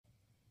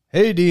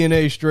Hey,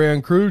 DNA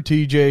Strand crew,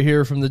 TJ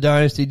here from the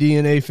Dynasty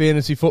DNA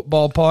Fantasy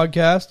Football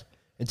Podcast.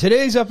 In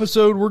today's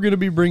episode, we're going to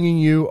be bringing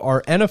you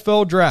our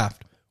NFL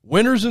Draft,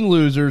 winners and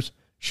losers.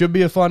 Should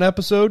be a fun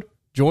episode.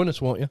 Join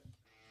us, won't you?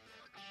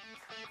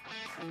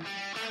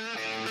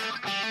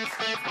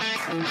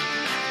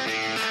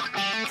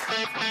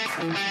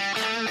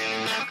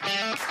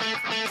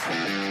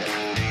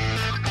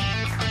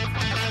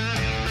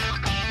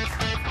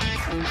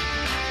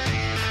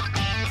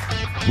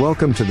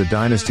 Welcome to the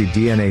Dynasty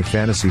DNA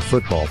Fantasy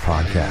Football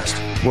Podcast,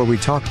 where we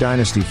talk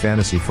Dynasty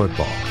Fantasy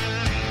Football,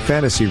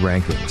 fantasy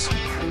rankings,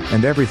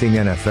 and everything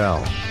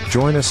NFL.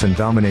 Join us and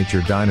dominate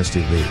your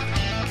Dynasty league.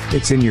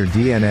 It's in your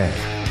DNA.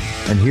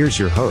 And here's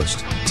your host,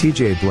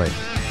 TJ Blake.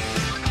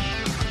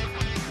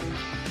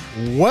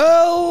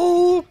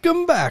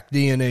 Welcome back,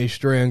 DNA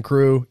Strand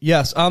crew.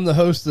 Yes, I'm the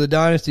host of the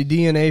Dynasty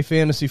DNA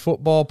Fantasy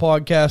Football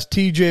Podcast,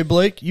 TJ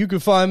Blake. You can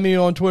find me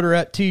on Twitter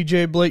at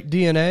TJ Blake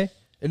DNA.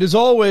 And as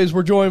always,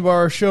 we're joined by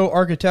our show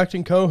architect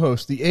and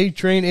co-host, the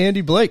A-Train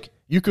Andy Blake.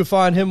 You can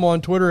find him on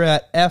Twitter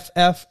at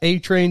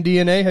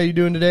FFATrainDNA. How you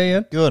doing today,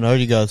 Ian? Good. How are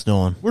you guys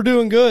doing? We're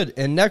doing good.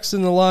 And next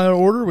in the line of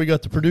order, we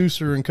got the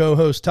producer and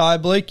co-host, Ty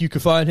Blake. You can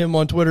find him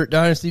on Twitter at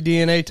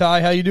DynastyDNA.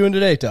 Ty, how you doing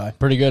today, Ty?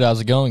 Pretty good. How's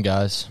it going,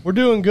 guys? We're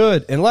doing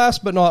good. And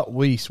last but not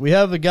least, we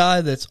have a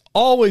guy that's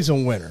always a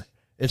winner.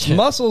 It's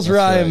Muscles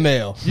Ryan right.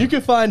 Mail. You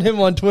can find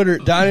him on Twitter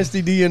at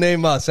DynastyDNA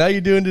Mus. How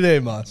you doing today,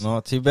 Mus?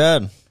 Not too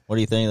bad. What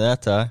do you think of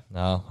that, Ty?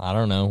 No, I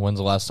don't know. When's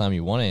the last time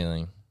you won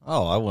anything?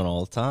 Oh, I win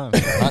all the time.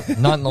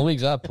 not in the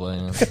leagues I play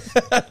in.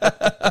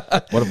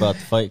 What about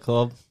the Fight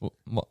Club?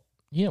 Well,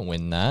 you didn't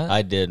win that.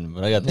 I didn't,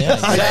 but I got the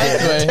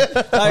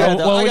exactly.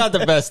 I got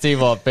the best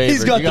team on paper.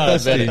 He's got the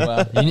best team.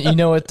 Well, you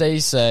know what they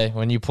say.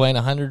 When you play in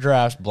 100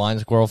 drafts, blind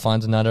squirrel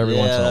finds a nut every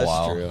once in a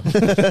while.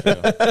 That's true.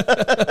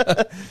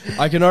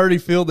 I can already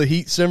feel the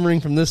heat simmering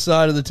from this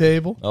side of the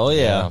table. Oh,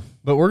 yeah.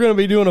 But we're going to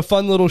be doing a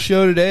fun little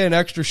show today, an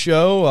extra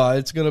show.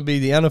 It's going to be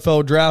the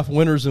NFL Draft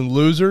winners and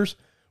losers.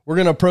 We're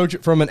going to approach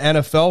it from an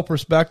NFL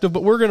perspective,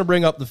 but we're going to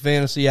bring up the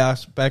fantasy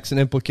aspects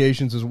and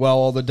implications as well,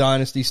 all the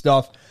dynasty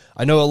stuff.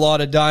 I know a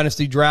lot of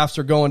dynasty drafts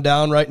are going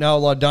down right now, a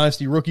lot of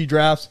dynasty rookie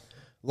drafts.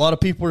 A lot of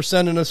people are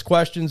sending us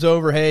questions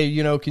over, hey,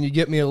 can you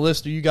get me a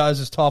list of you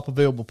guys' top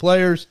available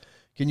players?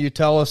 Can you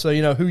tell us,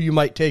 who you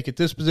might take at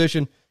this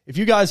position? If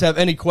you guys have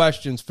any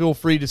questions, feel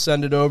free to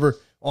send it over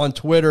on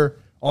Twitter,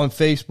 on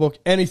Facebook,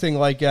 anything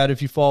like that.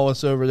 If you follow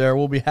us over there,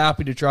 we'll be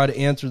happy to try to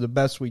answer the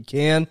best we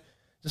can.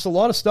 Just a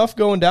lot of stuff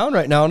going down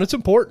right now, and it's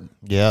important.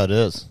 Yeah, it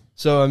is.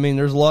 So,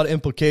 there's a lot of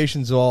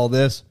implications of all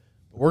this.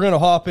 We're going to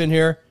hop in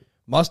here.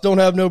 Don't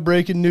have no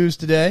breaking news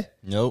today.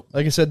 Nope.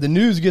 Like I said, the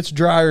news gets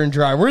drier and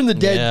drier. We're in the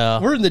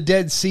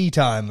dead sea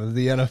time of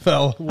the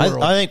NFL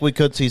world. I think we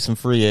could see some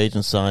free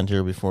agents signed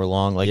here before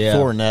long, like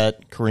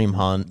Fournette, Kareem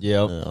Hunt.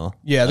 Yep.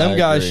 Yeah,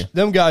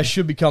 them guys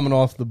should be coming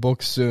off the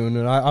books soon,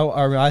 and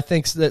I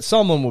think that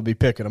someone will be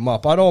picking them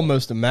up. I'd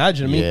almost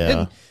imagine.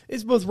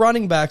 It's both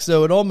running backs,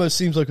 though. It almost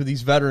seems like with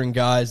these veteran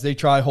guys, they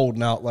try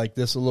holding out like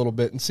this a little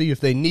bit and see if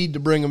they need to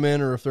bring them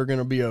in or if they're going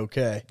to be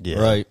okay. Yeah.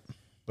 Right.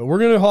 But we're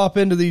going to hop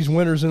into these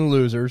winners and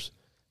losers.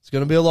 It's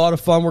going to be a lot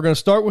of fun. We're going to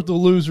start with the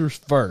losers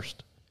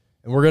first.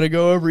 And we're going to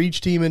go over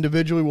each team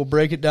individually. We'll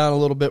break it down a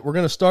little bit. We're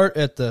going to start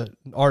at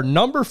our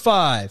number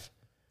 5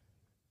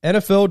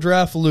 NFL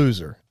draft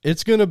loser.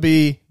 It's going to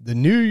be the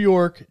New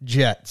York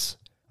Jets.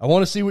 I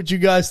want to see what you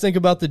guys think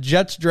about the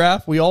Jets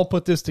draft. We all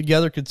put this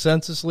together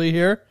consensusly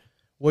here.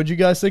 What did you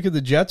guys think of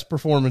the Jets'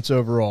 performance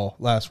overall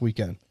last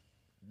weekend?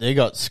 They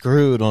got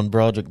screwed on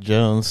Broderick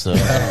Jones, so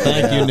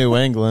thank you, New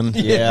England.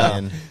 Yeah.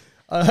 And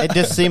it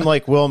just seemed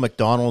like Will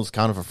McDonald was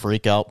kind of a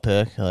freak-out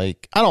pick.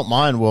 Like, I don't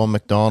mind Will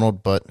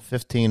McDonald, but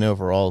 15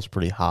 overall is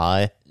pretty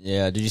high.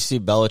 Yeah, did you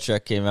see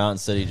Belichick came out and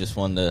said he just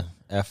wanted to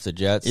F the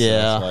Jets? Yeah.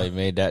 That's why he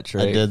made that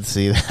trade. I did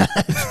see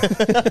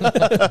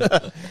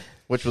that,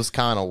 which was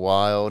kind of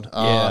wild.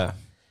 Yeah.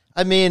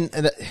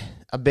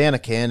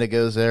 Abanikanda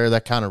goes there.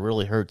 That kind of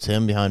really hurts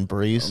him behind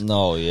Brees.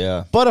 No,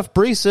 yeah. But if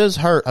Brees is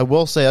hurt, I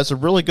will say that's a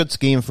really good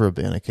scheme for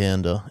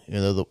Abanikanda.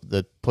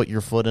 The put your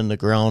foot in the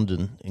ground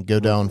and go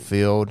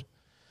downfield.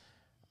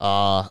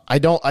 I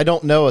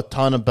don't know a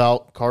ton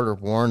about Carter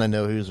Warren. I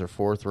know he was their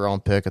 4th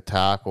round pick, a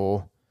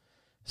tackle.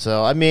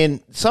 So,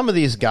 some of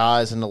these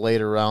guys in the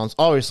later rounds,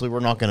 obviously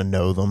we're not going to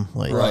know them.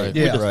 Right.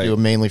 We just do it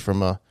mainly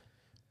from a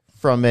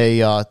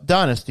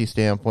dynasty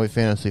standpoint,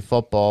 fantasy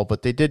football.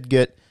 But they did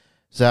get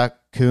Zach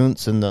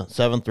Kuntz in the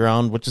 7th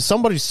round, which is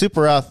somebody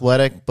super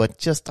athletic, but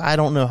just I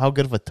don't know how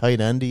good of a tight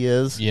end he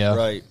is. Yeah.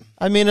 Right.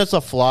 It's a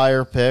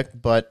flyer pick,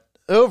 but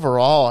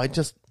overall,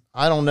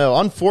 I don't know.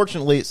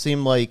 Unfortunately, it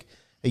seemed like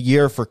a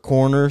year for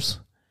corners,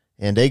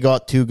 and they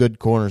got 2 good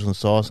corners in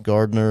Sauce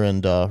Gardner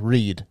and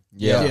Reed.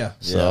 Yeah.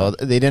 So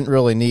they didn't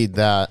really need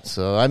that.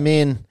 So,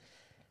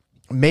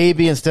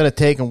 maybe instead of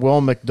taking Will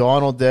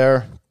McDonald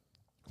there,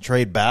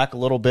 trade back a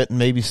little bit and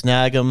maybe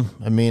snag him.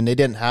 They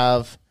didn't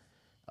have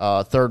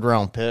a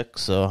 3rd-round pick,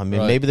 so,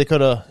 maybe they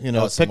could have,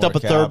 picked up a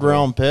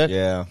 3rd-round pick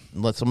and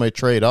let somebody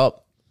trade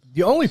up.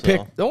 The only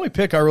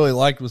pick I really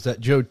liked was that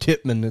Joe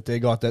Tippmann that they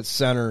got, that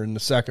center in the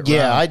second round.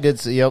 Yeah, I did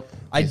see. Yep,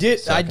 I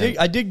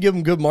did give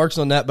him good marks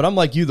on that, but I'm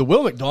like you. The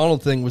Will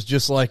McDonald thing was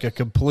just like a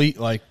complete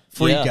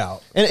freak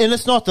out. And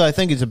it's not that I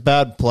think he's a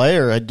bad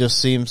player. It just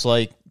seems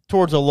like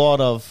towards a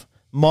lot of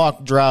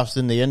mock drafts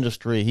in the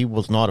industry, he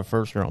was not a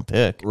first-round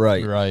pick.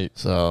 Right.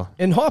 So,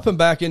 and hopping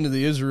back into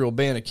the Israel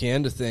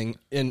Banakanda thing,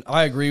 and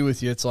I agree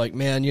with you. It's like,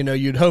 man,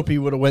 you'd hope he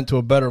would have went to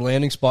a better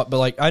landing spot.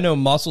 But I know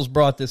Muscles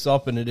brought this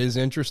up, and it is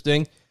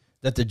interesting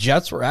that the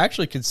Jets were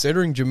actually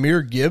considering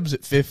Jahmyr Gibbs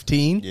at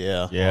 15.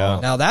 yeah.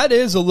 Now that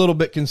is a little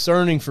bit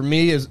concerning for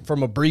me, as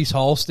from a Breece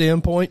Hall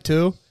standpoint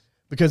too,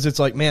 because it's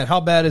like, man,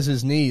 how bad is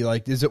his knee?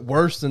 Is it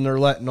worse than they're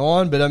letting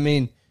on? But I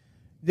mean,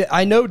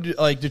 I know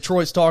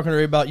Detroit's talking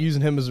already about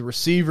using him as a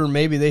receiver.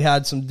 Maybe they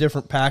had some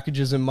different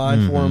packages in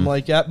mind for him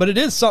like that. But it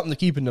is something to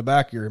keep in the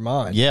back of your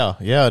mind. Yeah,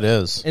 it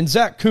is. And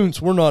Zach Kuntz,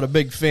 we're not a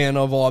big fan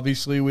of,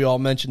 obviously. We all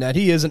mentioned that.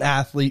 He is an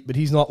athlete, but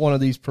he's not one of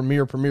these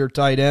premier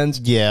tight ends.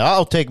 Yeah,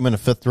 I'll take him in the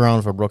 5th round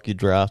of a rookie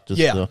draft.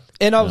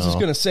 And I was just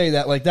going to say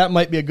that. That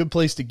might be a good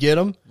place to get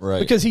him. Right.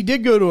 Because he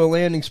did go to a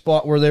landing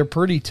spot where they're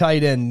pretty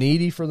tight end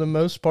needy for the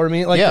most part. I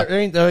mean, there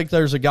ain't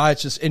there's a guy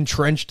that's just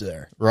entrenched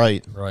there.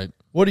 Right.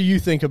 What do you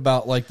think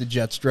about the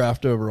Jets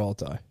draft overall,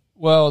 Ty?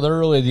 Well, they're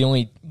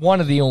really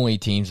one of the only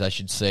teams, I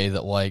should say,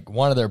 that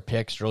one of their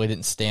picks really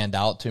didn't stand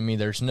out to me.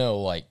 There's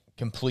no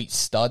complete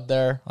stud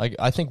there.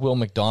 I think Will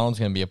McDonald's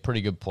going to be a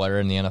pretty good player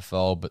in the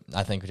NFL, but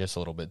I think just a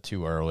little bit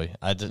too early.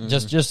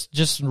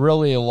 Just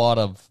really a lot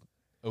of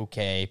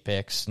okay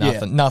picks.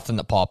 Nothing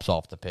that pops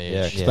off the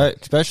page. Yeah,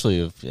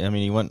 especially if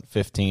he went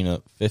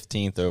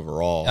 15th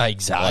overall.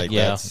 Exactly.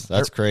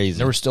 That's crazy.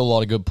 There were still a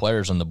lot of good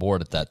players on the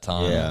board at that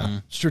time. Yeah.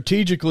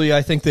 Strategically,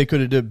 I think they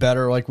could have did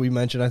better, like we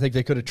mentioned. I think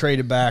they could have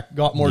traded back,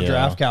 got more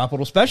draft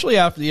capital, especially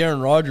after the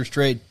Aaron Rodgers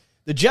trade.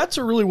 The Jets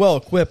are really well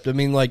equipped. I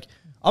mean,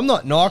 I'm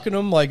not knocking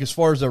them, as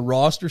far as their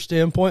roster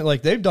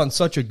standpoint. They've done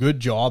such a good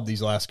job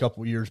these last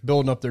couple of years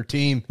building up their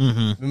team.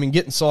 Mm-hmm. I mean,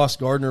 getting Sauce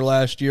Gardner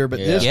last year. But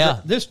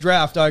this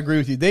draft, I agree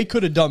with you. They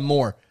could have done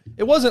more.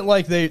 It wasn't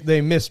like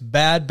they missed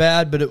bad,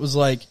 but it was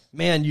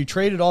man, you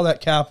traded all that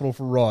capital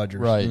for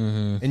Rodgers. Right.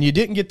 Mm-hmm. And you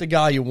didn't get the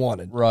guy you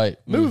wanted. Right.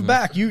 Move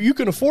back. You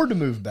can afford to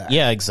move back.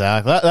 Yeah,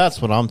 exactly.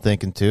 That's what I'm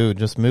thinking, too.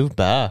 Just move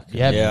back.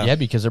 Yeah,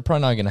 because they're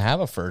probably not going to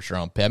have a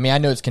first-round pick. I mean, I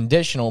know it's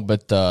conditional,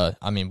 but, he's got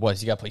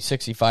to play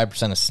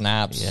 65% of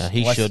snaps. Yeah,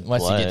 he should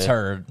Unless play. he gets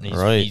hurt,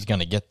 he's going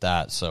to get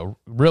that. So,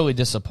 really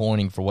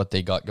disappointing for what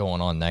they got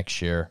going on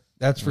next year.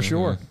 That's for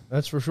sure.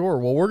 That's for sure.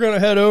 Well, we're going to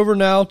head over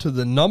now to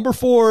the number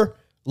 4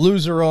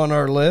 loser on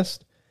our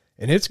list,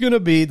 and it's going to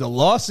be the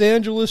Los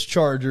Angeles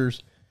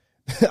Chargers.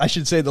 I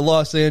should say the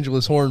Los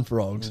Angeles Horned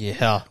Frogs.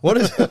 Yeah. What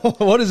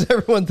does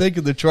everyone think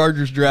of the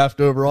Chargers draft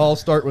overall? I'll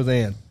start with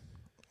Ann.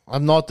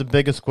 I'm not the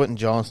biggest Quentin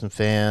Johnson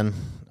fan.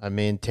 I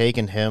mean,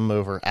 taking him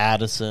over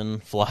Addison,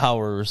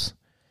 Flowers.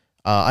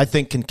 I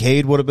think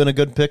Kincaid would have been a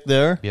good pick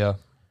there. Yeah.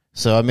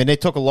 So, I mean, they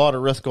took a lot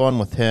of risk on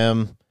with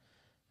him.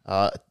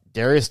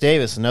 Darius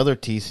Davis, another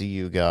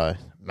TCU guy.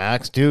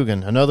 Max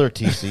Dugan, another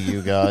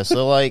TCU guy.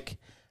 So,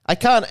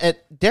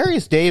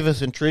 Darius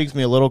Davis intrigues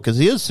me a little because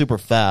he is super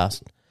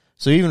fast.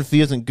 So even if he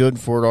isn't good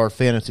for our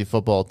fantasy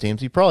football teams,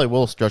 he probably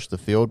will stretch the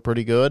field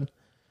pretty good.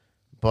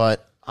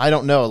 But I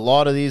don't know. A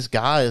lot of these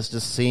guys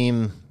just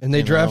seem... And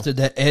they drafted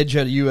that edge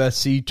out of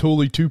USC,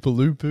 Tuli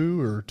Tupalupu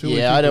or Tuli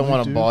Yeah, I don't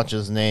want to botch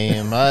his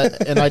name.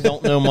 And I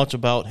don't know much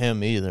about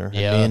him either.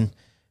 Yeah. I mean,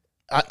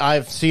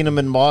 I've seen him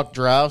in mock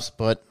drafts,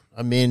 but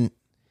I mean,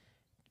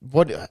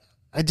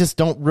 I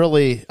don't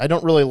really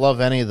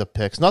love any of the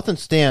picks. Nothing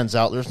stands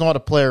out. There's not a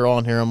player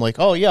on here I'm like,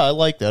 oh, yeah, I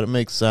like that. It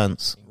makes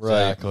sense.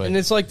 Exactly. And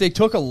it's they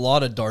took a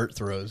lot of dart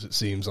throws, it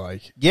seems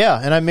like. Yeah,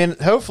 and I mean,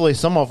 hopefully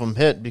some of them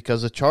hit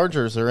because the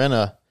Chargers are in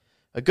a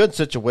good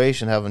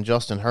situation having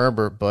Justin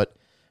Herbert, but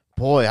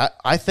boy,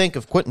 I think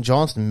if Quentin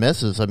Johnson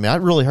misses, I mean,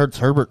 that really hurts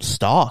Herbert's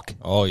stock.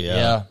 Oh,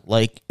 yeah.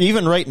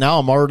 Even right now,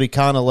 I'm already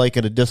kind of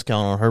at a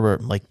discount on Herbert.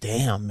 I'm like,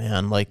 damn,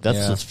 man,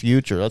 that's his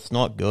future. That's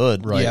not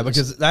good. Right. Yeah,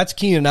 because that's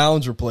Keenan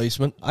Allen's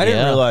replacement. I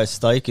didn't realize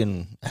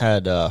Steichen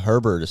had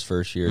Herbert his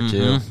first year,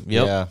 too.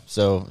 Yep. Yeah,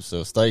 so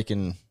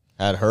Steichen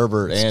had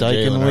Herbert and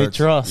Steichen Jalen we Hurts.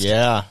 trust.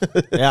 Yeah.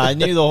 Yeah, I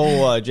knew the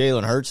whole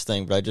Jalen Hurts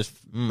thing, but I just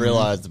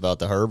realized about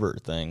the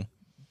Herbert thing.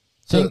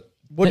 So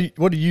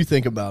what do you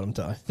think about him,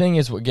 Ty? Thing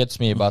is, what gets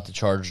me about the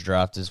Chargers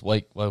draft is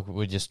like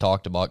we just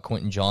talked about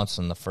Quentin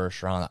Johnson in the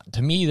first round.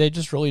 To me, they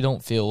just really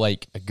don't feel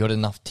like a good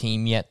enough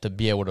team yet to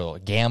be able to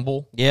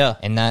gamble. Yeah,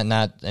 and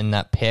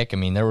that pick. I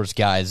mean, there was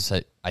guys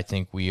that I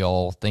think we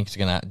all think is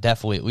going to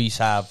definitely at least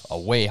have a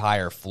way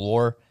higher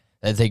floor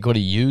that they could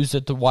have used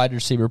at the wide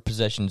receiver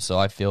position. So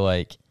I feel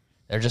like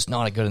they're just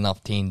not a good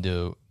enough team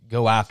to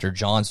go after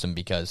Johnson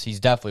because he's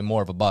definitely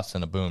more of a bust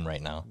than a boom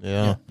right now.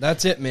 Yeah.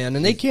 That's it, man.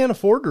 And they can't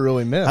afford to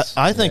really miss.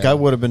 I think I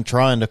would have been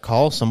trying to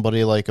call somebody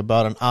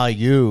about an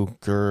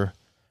Ayuk or,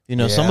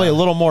 somebody a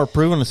little more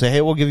proven to say, hey,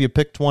 we'll give you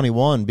pick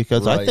 21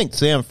 because I think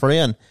Sam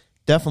Fran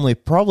definitely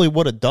probably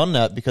would have done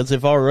that because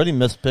they've already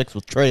missed picks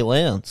with Trey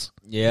Lance.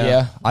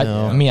 Yeah.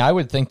 I mean, I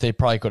would think they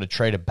probably could have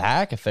traded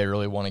back if they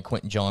really wanted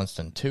Quentin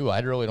Johnston too. I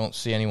really don't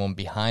see anyone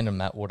behind him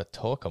that would have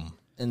took him.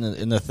 And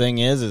the thing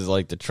is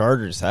like the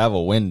Chargers have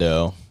a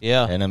window.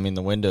 Yeah. And I mean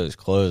the window is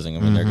closing. I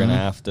mean they're gonna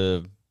have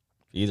to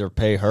either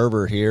pay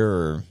Herbert here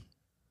or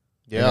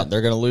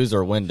they're gonna lose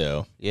their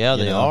window. Yeah,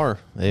 they are.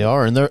 They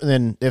are. And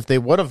then if they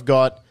would have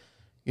got,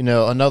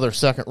 another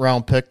second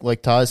round pick,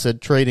 like Ty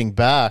said, trading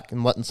back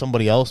and letting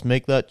somebody else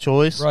make that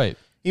choice. Right.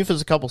 Even if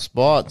it's a couple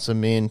spots, I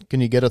mean, can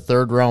you get a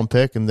third round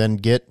pick and then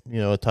get,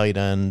 a tight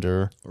end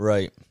or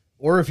Right.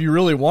 Or if you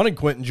really wanted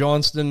Quentin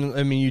Johnston,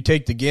 I mean, you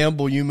take the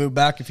gamble, you move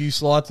back a few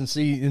slots and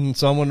see and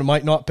someone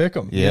might not pick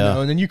him. Yeah.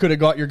 And then you could have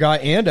got your guy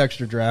and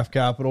extra draft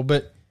capital.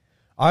 But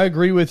I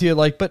agree with you.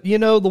 But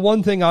the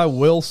one thing I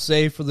will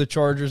say for the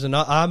Chargers, and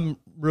I'm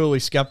really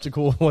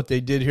skeptical of what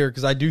they did here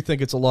because I do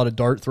think it's a lot of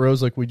dart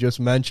throws like we just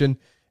mentioned.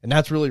 And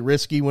that's really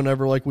risky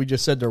whenever, like we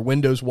just said, their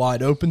window's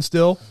wide open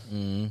still.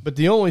 But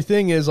the only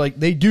thing is,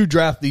 they do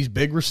draft these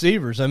big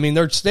receivers. I mean,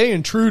 they're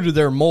staying true to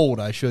their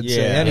mold, I should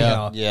say,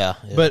 anyhow. Yeah.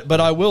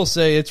 But I will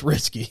say it's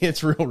risky.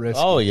 It's real risky.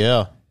 Oh,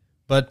 yeah.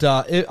 But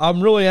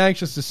I'm really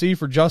anxious to see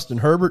for Justin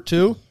Herbert,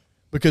 too,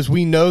 because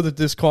we know that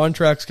this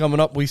contract's coming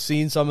up. We've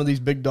seen some of these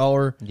big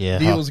dollar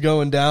deals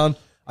going down.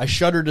 I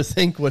shudder to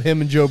think what him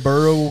and Joe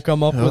Burrow will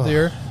come up with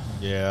here.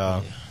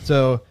 Yeah.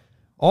 So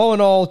all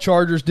in all,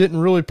 Chargers didn't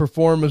really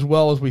perform as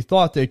well as we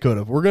thought they could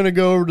have. We're going to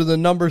go over to the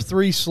number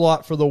 3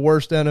 slot for the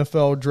worst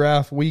NFL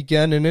draft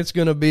weekend, and it's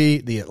going to be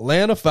the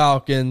Atlanta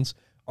Falcons.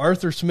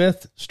 Arthur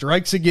Smith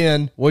strikes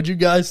again. What'd you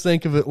guys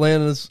think of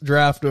Atlanta's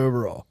draft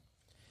overall?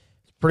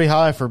 Pretty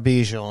high for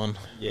Bijan.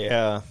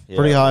 Yeah.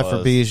 Pretty high for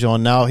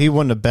Bijan. Now, he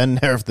wouldn't have been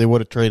there if they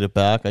would have traded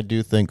back. I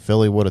do think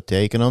Philly would have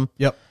taken him.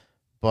 Yep.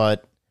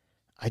 But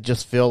I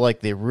just feel like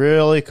they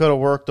really could have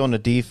worked on the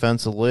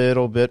defense a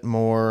little bit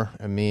more.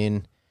 I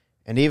mean,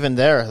 and even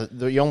there,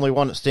 the only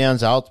one that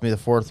stands out to me, the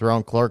 4th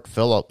round, Clark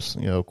Phillips,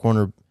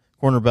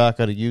 cornerback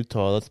out of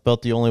Utah. That's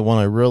about the only one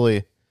I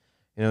really,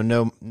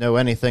 know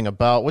anything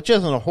about, which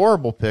isn't a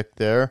horrible pick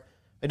there.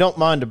 I don't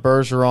mind a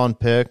Bergeron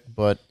pick,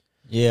 but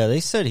Yeah, they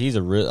said he's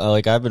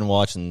I've been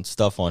watching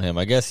stuff on him.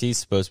 I guess he's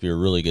supposed to be a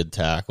really good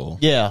tackle.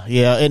 yeah.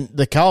 And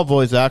the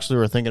Cowboys actually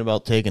were thinking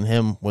about taking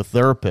him with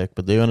their pick,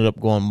 but they ended up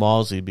going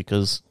Mozzie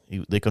because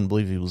they couldn't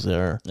believe he was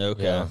there.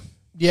 Okay.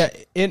 Yeah,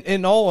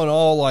 in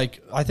all,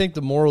 I think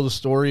the moral of the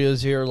story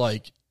is here,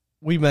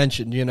 we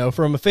mentioned,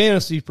 from a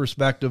fantasy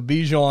perspective,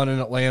 Bijan in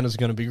Atlanta is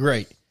going to be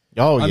great.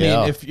 Oh, I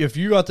yeah. mean, if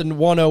you got the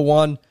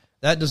 101,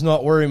 that does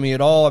not worry me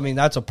at all. I mean,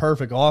 that's a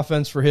perfect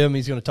offense for him.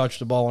 He's going to touch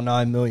the ball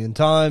 9 million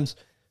times.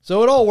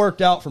 So it all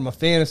worked out from a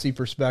fantasy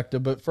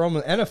perspective, but from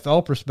an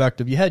NFL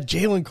perspective, you had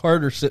Jalen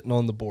Carter sitting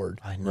on the board.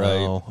 I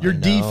know. Your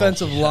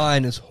defensive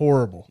line is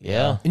horrible.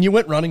 Yeah. And you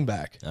went running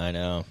back. I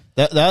know.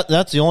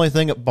 That's the only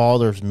thing that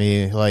bothers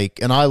me.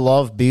 And I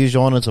love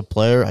Bijan as a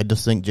player. I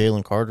just think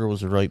Jalen Carter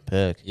was the right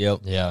pick. Yep.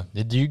 Yeah.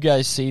 Did you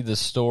guys see the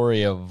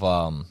story of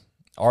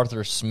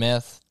Arthur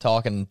Smith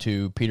talking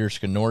to Peter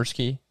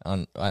Skonorski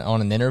on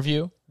an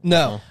interview?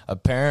 No.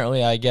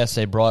 Apparently, I guess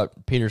they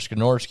brought Peter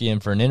Skonorski in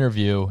for an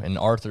interview, and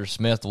Arthur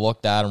Smith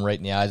looked at him right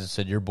in the eyes and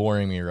said, "You're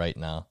boring me right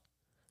now."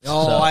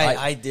 Oh, So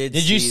I did.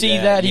 Did you see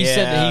that? He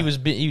said that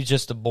Yeah. he was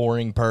just a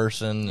boring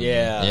person.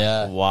 Yeah.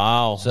 Yeah.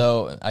 Wow.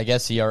 So I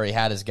guess he already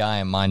had his guy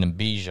in mind in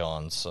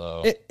Bijan.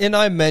 So And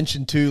I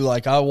mentioned too,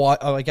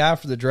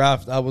 after the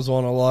draft, I was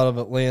on a lot of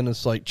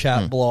Atlanta's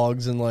chat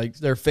blogs and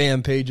their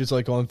fan pages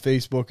on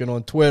Facebook and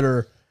on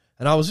Twitter,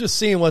 and I was just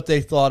seeing what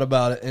they thought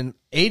about it, and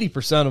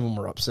 80% of them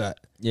were upset.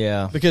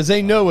 Yeah. Because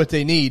they know what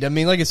they need. I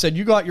mean, like I said,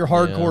 you got your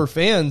hardcore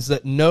fans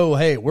that know,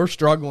 hey, we're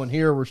struggling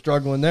here, we're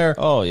struggling there.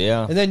 Oh,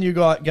 yeah. And then you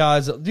got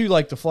guys that do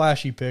like the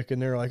flashy pick,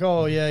 and they're like,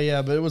 oh,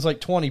 yeah, but it was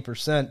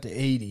 20% to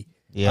 80.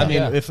 Yeah. I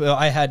mean, if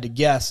I had to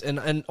guess.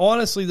 And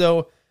honestly,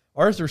 though,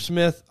 Arthur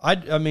Smith,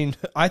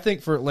 I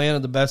think for Atlanta,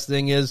 the best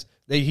thing is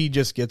he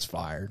just gets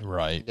fired.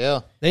 right.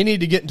 Yeah. They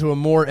need to get into a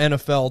more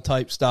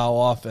NFL-type style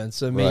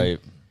offense. I mean, Right.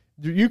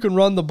 you can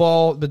run the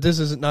ball, but this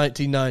isn't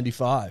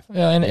 1995.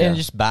 Yeah, and it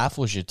just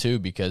baffles you, too,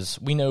 because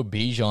we know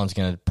Bijan's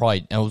going to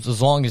probably,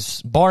 as long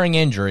as, barring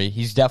injury,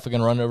 he's definitely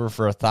going to run over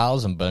for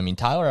 1,000. But, I mean,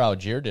 Tyler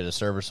Algier did a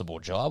serviceable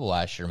job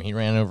last year. I mean, he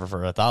ran over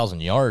for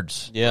 1,000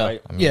 yards. Yeah.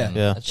 Right. I mean,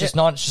 Yeah. It's just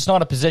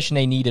not a position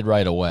they needed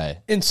right away.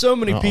 And so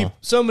many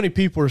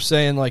people are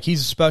saying he's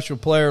a special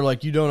player,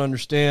 you don't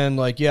understand,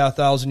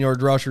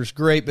 1,000-yard rusher's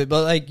great,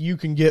 but you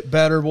can get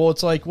better. Well,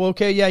 it's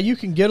okay, yeah, you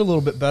can get a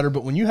little bit better,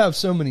 but when you have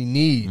so many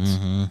needs,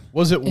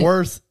 was it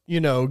worth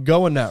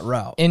going that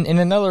route? And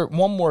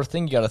one more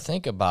thing you got to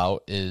think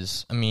about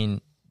is, I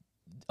mean,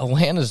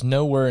 Atlanta's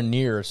nowhere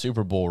near a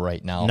Super Bowl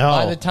right now. No.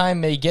 By the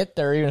time they get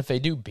there, even if they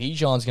do,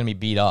 Bijan's going to be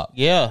beat up.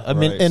 Yeah. I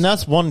mean, Right. and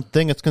that's one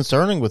thing that's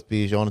concerning with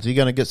Bijan. Is he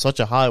going to get such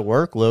a high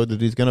workload that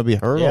he's going to be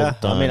hurt all Yeah.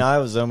 the time? I mean, I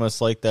was almost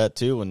like that,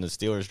 too, when the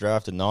Steelers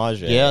drafted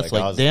Najee. yeah,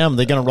 it's damn,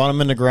 they're going to run him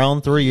in the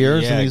ground 3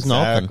 years and he's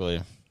nothing.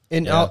 exactly.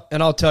 And Yeah.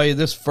 I'll tell you,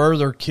 this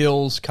further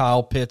kills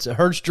Kyle Pitts. It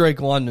hurts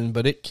Drake London,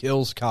 but it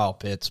kills Kyle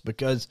Pitts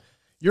because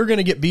you're going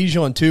to get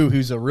Bijan too,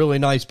 who's a really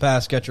nice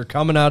pass catcher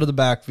coming out of the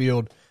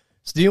backfield,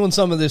 stealing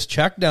some of this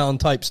check down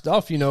type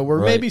stuff, where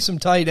maybe some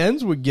tight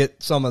ends would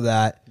get some of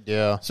that.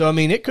 Yeah. So, I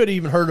mean, it could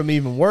even hurt him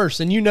even worse.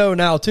 And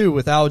now, too,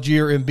 with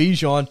Algier and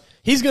Bijan,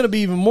 he's going to be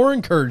even more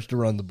encouraged to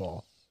run the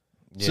ball.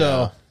 Yeah.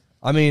 So,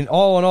 I mean,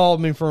 all in all,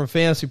 from a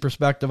fantasy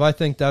perspective, I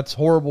think that's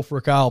horrible for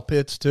Kyle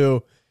Pitts,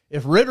 too.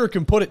 If Ritter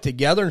can put it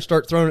together and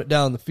start throwing it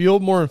down the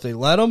field more, if they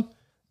let him,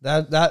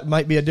 that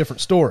might be a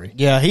different story.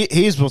 Yeah,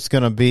 he's what's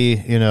going to be,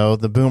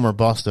 the boom or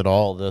bust at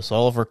all of this.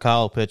 All of our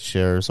Kyle Pitts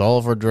shares, all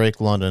of our Drake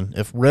London.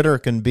 If Ritter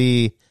can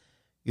be,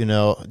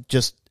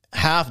 just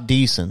half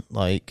decent,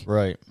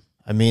 right.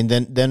 I mean,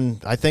 then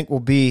I think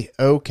we'll be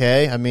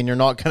okay. I mean, you're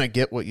not going to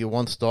get what you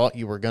once thought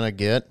you were going to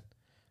get.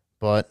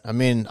 But, I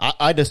mean,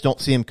 I just don't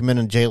see him come in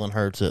and Jalen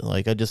Hurts it.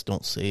 I just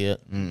don't see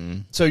it.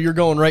 Mm-mm. So you're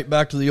going right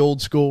back to the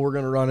old school. We're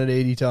going to run it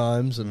 80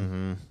 times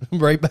and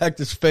right back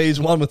to phase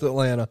one with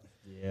Atlanta.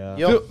 Yeah.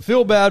 Yep.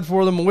 Feel bad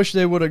for them. I wish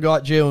they would have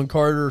got Jalen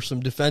Carter some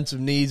defensive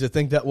needs. I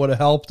think that would have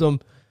helped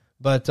them.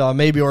 But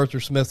maybe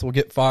Arthur Smith will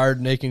get fired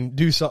and they can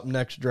do something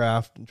next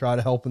draft and try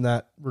to help in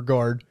that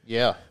regard.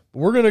 Yeah.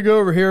 We're going to go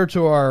over here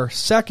to our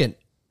second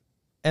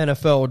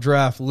NFL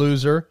draft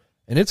loser,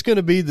 and it's going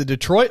to be the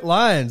Detroit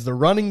Lions. The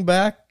running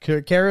back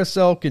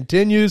carousel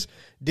continues.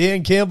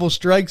 Dan Campbell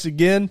strikes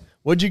again.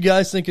 What'd you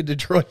guys think of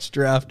Detroit's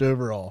draft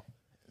overall?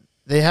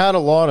 They had a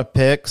lot of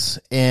picks,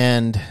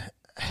 and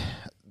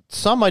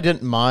some I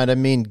didn't mind. I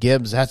mean,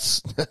 Gibbs,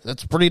 that's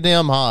pretty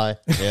damn high.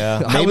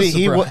 Yeah.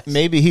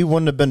 Maybe he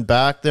wouldn't have been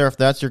back there if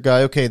that's your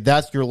guy. Okay,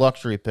 that's your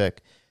luxury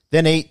pick.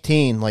 Then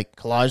 18,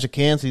 Kalijah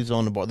Kancey's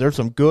on the board. There's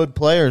some good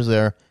players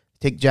there.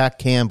 Take Jack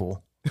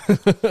Campbell.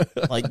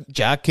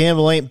 Jack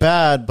Campbell ain't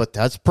bad, but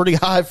that's pretty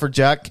high for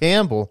Jack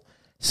Campbell.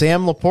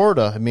 Sam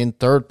Laporta,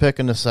 third pick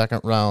in the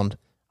second round.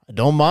 I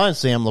don't mind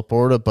Sam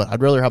Laporta, but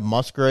I'd rather have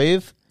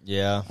Musgrave.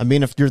 Yeah.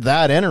 If you're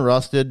that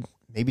interested,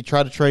 maybe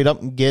try to trade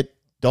up and get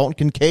Dalton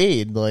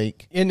Kincaid.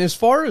 And as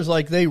far as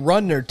they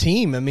run their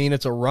team,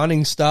 it's a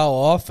running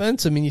style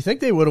offense. You think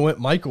they would have went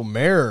Michael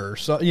Mayer or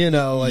so,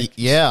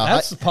 yeah,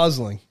 that's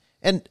puzzling.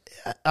 And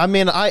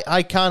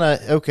I kind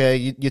of, okay,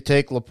 you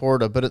take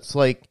Laporta, but it's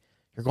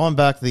you're going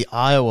back to the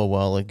Iowa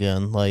well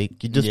again. You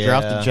just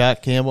drafted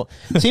Jack Campbell.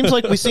 It seems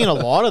like we've seen a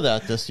lot of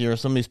that this year.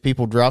 Some of these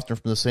people drafting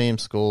from the same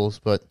schools,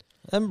 but.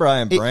 And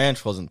Brian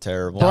Branch wasn't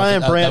terrible.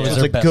 Brian Branch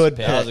was a good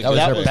pick. That was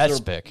their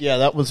best pick. Yeah,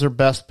 that was their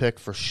best pick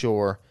for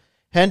sure.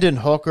 Hendon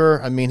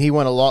Hooker, he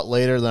went a lot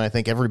later than I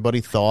think everybody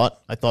thought.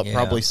 I thought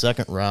probably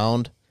second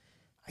round.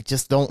 I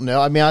just don't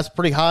know. That's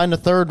pretty high in the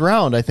third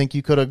round. I think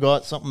you could have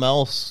got something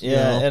else.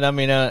 Yeah, and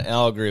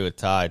I'll agree with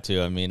Ty,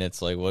 too.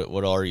 It's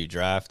what are you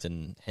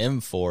drafting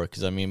him for?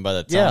 Because, by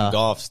the time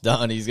Goff's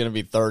done, he's going to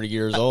be 30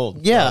 years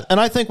old. Yeah, and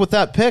I think with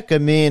that pick,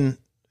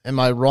 am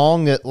I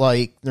wrong that,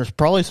 there's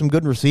probably some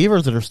good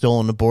receivers that are still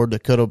on the board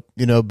that could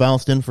have,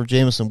 bounced in for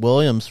Jameson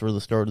Williams for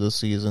the start of the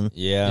season.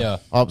 Yeah.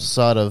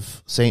 Outside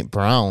of St.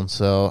 Brown.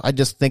 So I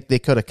just think they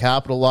could have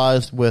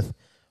capitalized with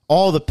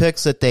all the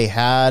picks that they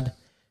had.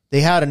 They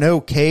had an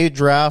okay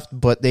draft,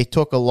 but they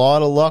took a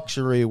lot of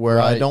luxury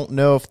where I don't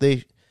know if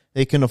they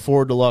can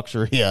afford the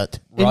luxury yet.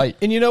 Right.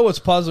 And what's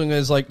puzzling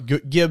is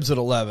Gibbs at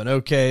 11.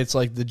 Okay, it's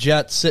the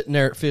Jets sitting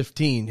there at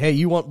 15. Hey,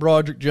 you want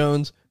Broderick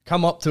Jones?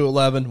 Come up to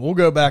 11. We'll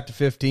go back to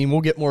 15.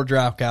 We'll get more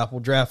draft cap.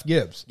 We'll draft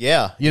Gibbs.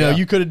 Yeah.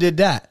 You could have did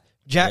that.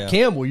 Jack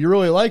Campbell, you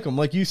really like him.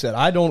 Like you said,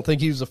 I don't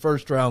think he was a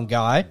first-round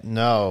guy.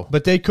 No.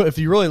 But they could, if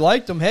you really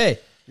liked him, hey,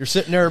 you're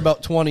sitting there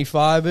about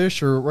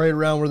 25-ish or right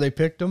around where they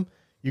picked him.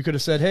 You could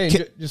have said, hey,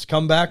 just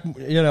come back, more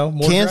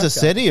Kansas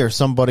City or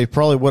somebody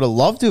probably would have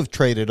loved to have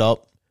traded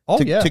up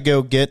to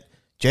go get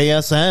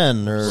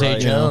JSN or Zay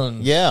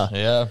Jones.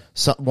 Yeah.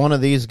 One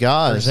of these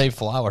guys. Or Zay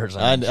Flowers.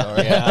 I do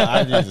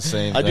the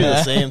same thing. I do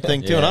the same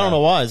thing, too. And I don't know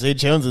why. Zay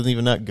Jones isn't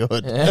even that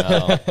good.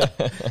 No.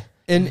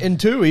 And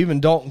two, even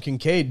Dalton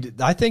Kincaid,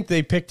 I think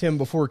they picked him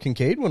before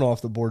Kincaid went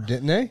off the board,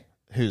 didn't they?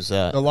 Who's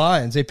that? The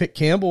Lions. They picked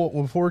Campbell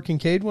before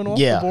Kincaid went off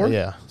the board?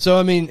 Yeah.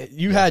 So,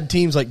 you had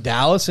teams like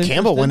Dallas interested.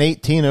 Campbell went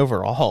 18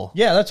 overall.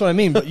 Yeah, that's what I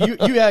mean. But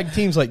you had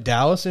teams like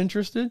Dallas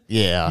interested.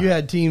 Yeah. You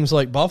had teams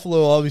like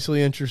Buffalo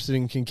obviously interested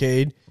in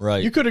Kincaid.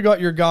 Right. You could have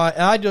got your guy.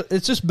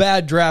 It's just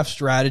bad draft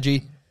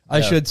strategy,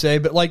 I should say.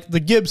 But the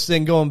Gibbs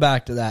thing, going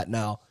back to that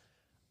now.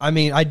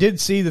 I did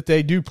see that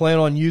they do plan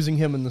on using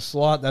him in the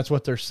slot. That's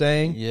what they're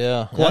saying.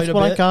 Yeah. Quite That's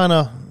what I kind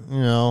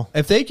of,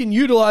 If they can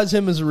utilize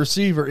him as a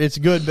receiver, it's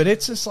good. But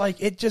it's just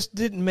it just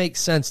didn't make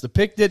sense. The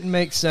pick didn't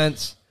make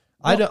sense.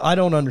 Well, I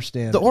don't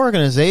understand. The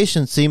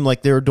organization seemed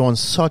like they were doing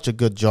such a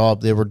good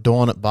job. They were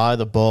doing it by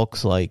the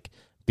books,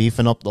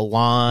 beefing up the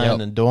line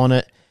and doing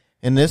it.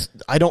 And this,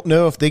 I don't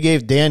know if they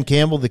gave Dan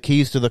Campbell the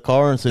keys to the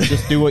car and said,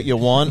 just do what you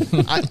want.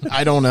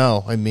 I don't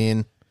know.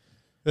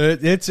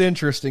 It's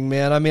interesting,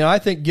 man. I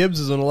think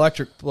Gibbs is an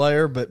electric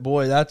player, but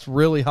boy, that's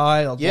really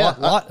high. A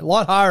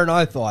lot higher than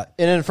I thought.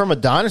 And then from a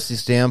dynasty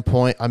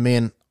standpoint, I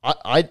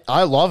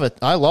love it.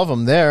 I love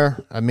him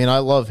there. I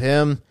love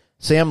him.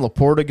 Sam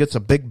Laporta gets a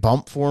big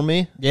bump for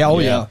me. Yeah,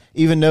 yeah.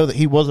 Even though that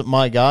he wasn't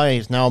my guy,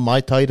 he's now my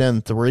tight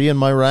end 3 in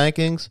my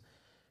rankings.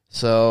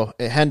 So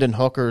Hendon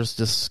Hooker's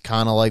just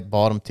kind of like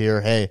bottom tier.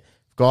 Hey,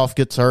 if Goff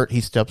gets hurt, he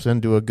steps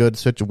into a good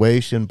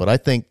situation. But I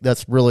think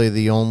that's really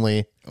the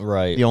only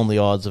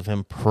odds of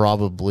him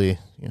probably,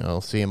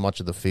 seeing much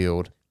of the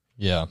field.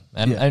 Yeah,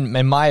 and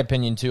in my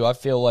opinion, too, I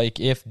feel like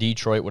if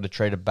Detroit would have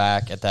traded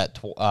back at that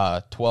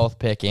 12th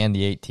pick and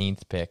the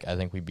 18th pick, I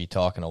think we'd be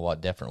talking a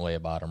lot differently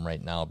about them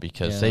right now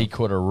because they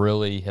could have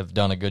really have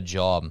done a good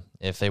job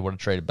if they would have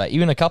traded back.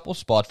 Even a couple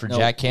spots for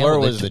Jack Campbell. Where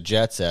was the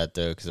Jets at,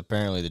 though? Because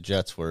apparently the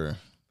Jets were...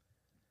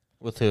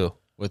 With who?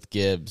 With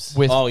Gibbs.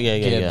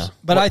 Yeah.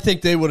 But I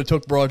think they would have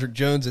took Broderick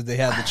Jones if they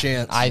had the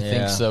chance. I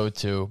think so,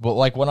 too. But,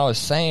 what I was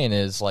saying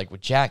is,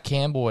 with Jack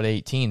Campbell at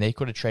 18, they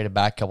could have traded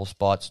back a couple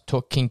spots,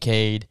 took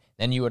Kincaid...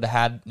 Then you would have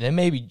had, then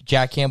maybe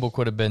Jack Campbell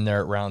could have been there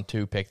at round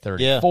 2, pick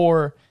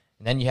 34. Yeah.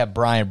 And then you have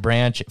Brian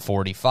Branch at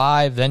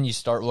 45. Then you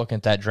start looking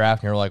at that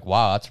draft and you're like,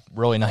 wow, that's a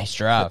really nice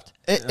draft.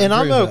 And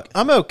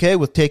I'm okay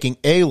with taking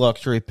a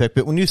luxury pick,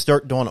 but when you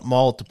start doing it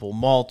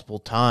multiple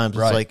times,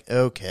 it's like,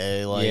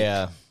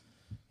 okay,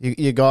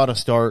 you got to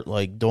start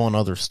doing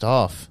other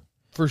stuff.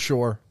 For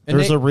sure.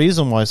 There's a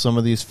reason why some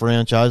of these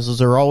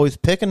franchises are always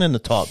picking in the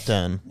top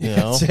 10.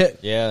 That's it.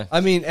 Yeah.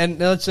 I mean, and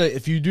let's say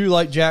if you do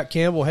like Jack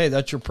Campbell, hey,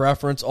 that's your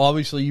preference.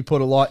 Obviously, you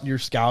put a lot in your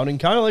scouting,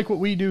 kind of like what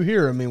we do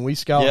here. I mean, we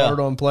scout hard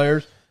on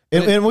players.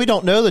 And we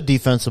don't know the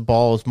defensive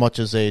ball as much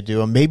as they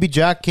do. And maybe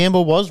Jack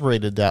Campbell was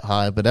rated that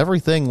high, but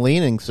everything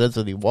leaning says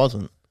that he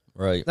wasn't.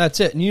 Right. That's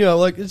it. And,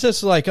 it's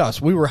just like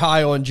us. We were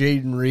high on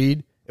Jaden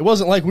Reed. It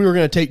wasn't like we were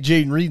going to take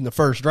Jaden Reed in the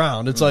first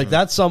round. It's like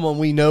that's someone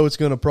we know it's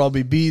going to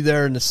probably be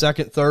there in the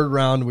second, third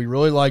round. We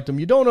really liked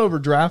him. You don't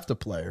overdraft a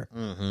player.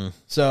 Mm-hmm.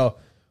 So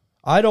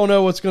I don't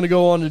know what's going to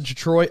go on in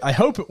Detroit. I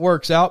hope it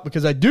works out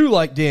because I do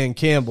like Dan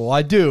Campbell.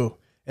 I do.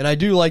 And I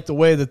do like the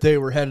way that they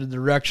were headed, the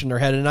direction they're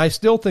headed. And I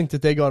still think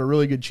that they got a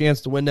really good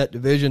chance to win that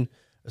division,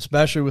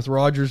 especially with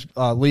Rodgers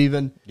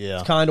leaving. Yeah.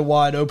 It's kind of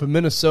wide open.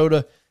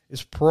 Minnesota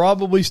is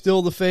probably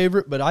still the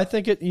favorite, but I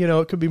think it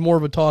could be more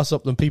of a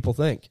toss-up than people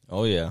think.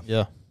 Oh, yeah.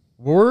 Yeah.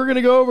 We're going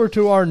to go over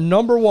to our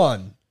number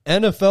 1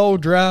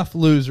 NFL draft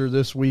loser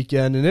this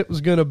weekend, and it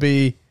was going to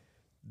be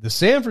the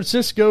San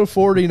Francisco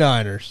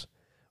 49ers.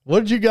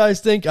 What did you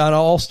guys think? And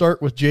I'll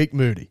start with Jake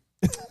Moody.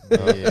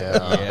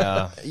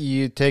 Yeah.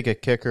 You take a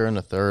kicker in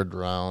the 3rd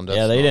round.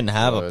 They didn't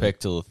have a pick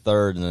till the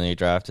 3rd, and then they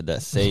drafted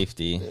that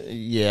safety.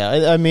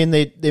 I mean,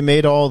 they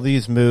made all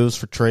these moves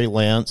for Trey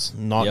Lance.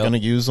 Not going to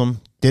use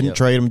them. Didn't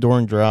trade him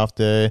during draft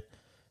day.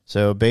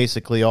 So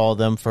basically all of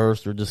them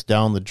first are just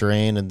down the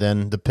drain, and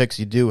then the picks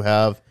you do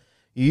have,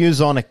 you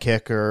use on a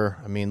kicker.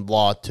 I mean,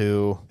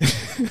 Latu.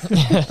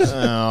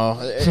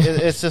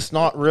 It's just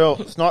not real.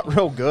 It's not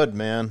real good,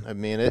 man. I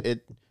mean,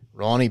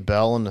 Ronnie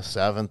Bell in the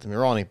 7th. I mean,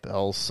 Ronnie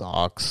Bell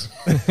sucks.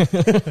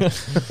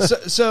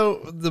 So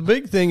the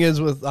big thing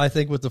is with the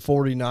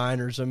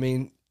 49ers, I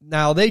mean,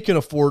 now they can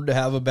afford to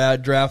have a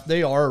bad draft.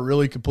 They are a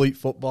really complete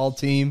football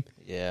team.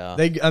 Yeah.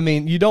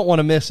 You don't want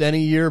to miss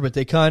any year, but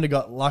they kind of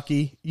got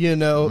lucky,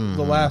 the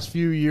last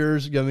few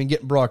years. I mean,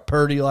 getting Brock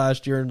Purdy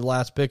last year in the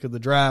last pick of the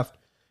draft,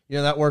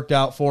 that worked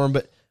out for them.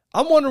 But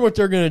I'm wondering what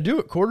they're going to do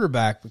at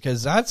quarterback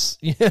because that's,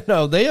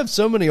 they have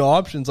so many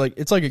options.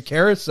 It's like a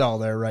carousel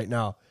there right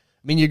now.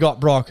 I mean, you got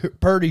Brock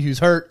Purdy who's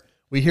hurt.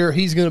 We hear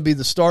he's going to be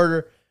the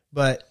starter,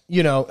 but,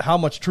 how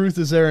much truth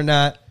is there in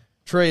that?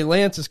 Trey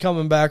Lance is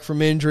coming back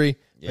from injury.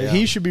 Yeah.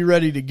 He should be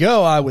ready to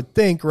go, I would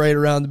think, right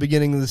around the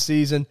beginning of the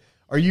season.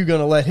 Are you going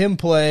to let him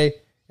play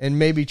and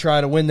maybe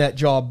try to win that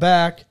job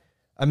back?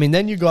 I mean,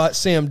 then you got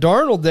Sam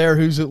Darnold there,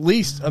 who's at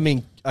least,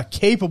 a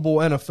capable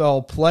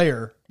NFL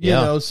player.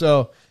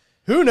 So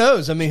who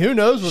knows? I mean, who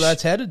knows where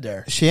that's headed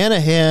there?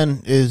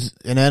 Shanahan is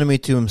an enemy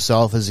to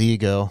himself, his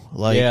ego.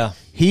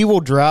 He will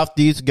draft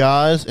these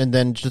guys and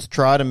then just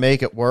try to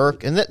make it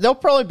work. And they'll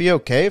probably be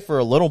okay for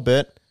a little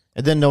bit,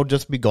 and then they'll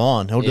just be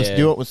gone. He'll just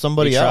do it with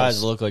somebody else. He tries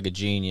to look like a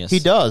genius. He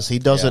does. He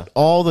does it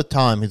all the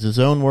time. He's his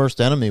own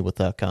worst enemy with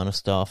that kind of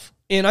stuff.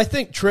 And I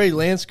think Trey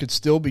Lance could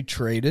still be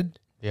traded.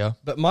 Yeah.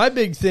 But my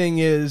big thing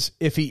is,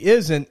 if he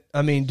isn't,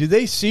 do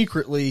they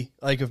secretly,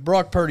 if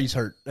Brock Purdy's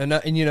hurt, and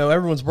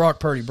everyone's Brock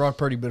Purdy,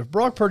 but if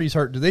Brock Purdy's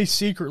hurt, do they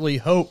secretly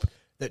hope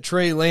that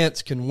Trey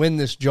Lance can win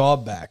this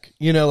job back?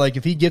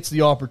 If he gets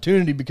the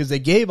opportunity, because they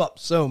gave up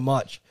so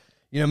much.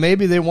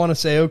 Maybe they want to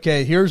say,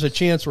 okay, here's a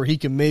chance where he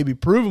can maybe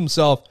prove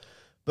himself.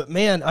 But,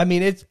 man,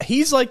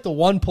 he's like the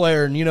one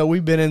player, and,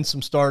 we've been in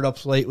some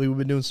startups lately. We've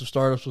been doing some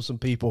startups with some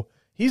people.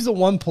 He's the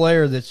one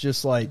player that's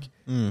just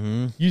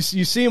you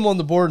see him on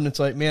the board, and it's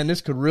like, man,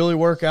 this could really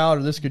work out,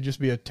 or this could just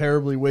be a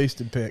terribly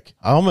wasted pick.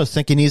 I almost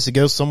think he needs to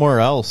go somewhere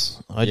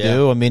else. I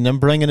do. Them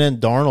bringing in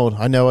Darnold,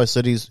 I know I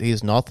said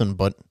he's nothing,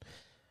 but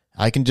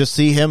I can just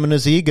see him and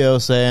his ego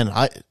saying,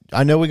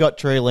 I know we got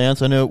Trey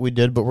Lance. I know what we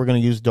did, but we're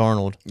going to use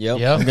Darnold.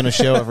 Yep. I'm going to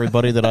show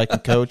everybody that I can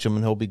coach him,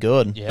 and he'll be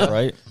good. Yeah.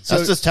 Right.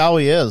 That's just how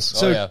he is.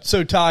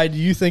 So Ty, do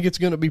you think it's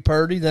going to be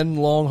Purdy then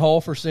long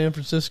haul for San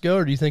Francisco,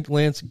 or do you think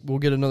Lance will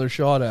get another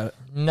shot at it?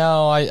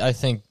 No, I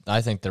think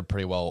they're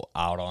pretty well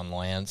out on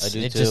Lance. I do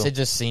it too.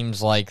 just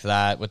seems like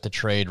that with the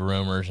trade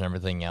rumors and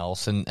everything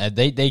else, and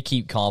they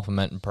keep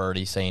complimenting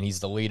Purdy, saying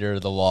he's the leader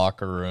of the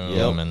locker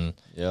room, and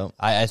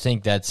I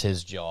think that's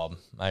his job.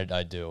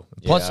 I do.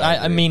 Plus,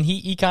 I mean,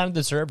 he kind of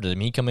deserved it. I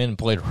mean, he come in and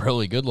played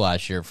really good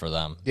last year for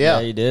them. Yeah,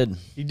 he did.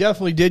 He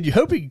definitely did. You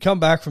hope he can come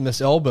back from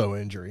this elbow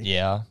injury.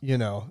 Yeah. You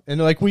know, and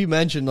like we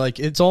mentioned, like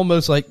it's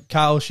almost like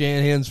Kyle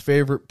Shanahan's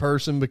favorite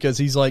person because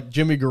he's like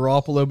Jimmy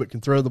Garoppolo but can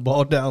throw the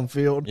ball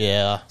downfield.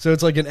 Yeah. So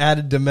it's like an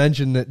added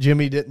dimension that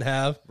Jimmy didn't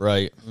have.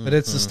 Right. But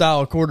it's the style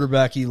of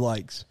quarterback he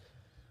likes.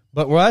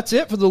 But well, that's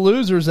it for the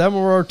losers. That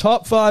were our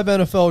top 5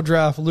 NFL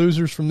draft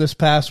losers from this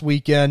past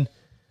weekend.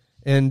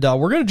 And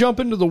we're going to jump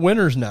into the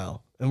winners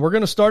now. And we're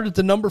going to start at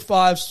the number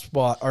 5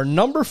 spot. Our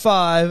number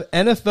 5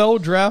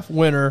 NFL draft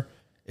winner,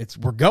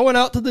 we're going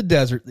out to the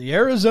desert. The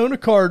Arizona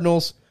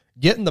Cardinals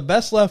getting the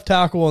best left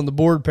tackle on the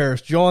board,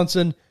 Paris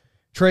Johnson.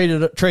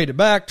 Traded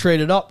back,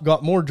 traded up,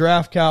 got more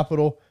draft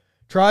capital.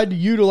 Tried to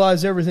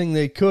utilize everything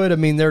they could. I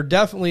mean, they're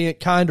definitely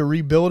kind of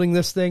rebuilding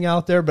this thing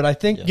out there, but I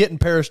think getting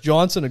Paris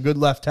Johnson, a good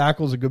left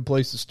tackle, is a good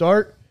place to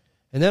start.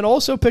 And then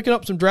also picking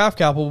up some draft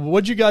capital.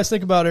 What did you guys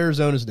think about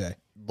Arizona's day?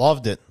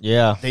 Loved it.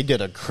 Yeah. They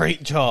did a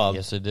great job.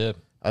 Yes, they did.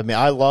 I mean,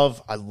 I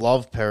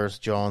love Paris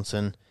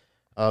Johnson.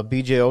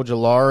 B.J.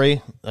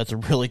 Ojolari, that's a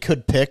really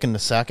good pick in the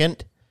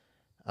second.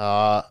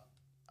 I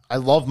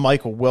love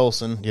Michael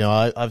Wilson. You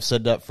know, I've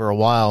said that for a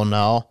while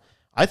now.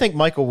 I think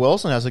Michael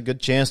Wilson has a good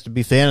chance to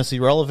be fantasy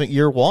relevant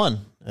year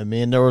one. I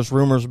mean, there was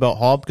rumors about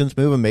Hopkins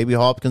moving. Maybe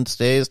Hopkins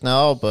stays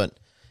now, but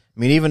I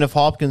mean, even if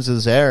Hopkins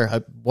is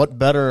there, what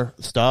better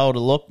style to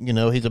look? You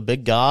know, he's a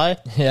big guy.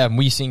 Yeah, and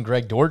we seen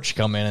Greg Dortch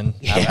come in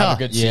and have a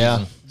good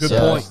season. Good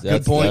point.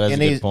 Good point. That is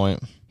And a good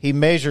point. He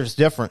measures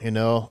different, you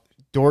know.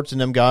 Dortch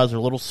and them guys are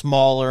a little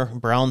smaller.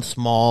 Brown's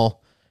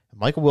small.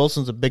 Michael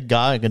Wilson's a big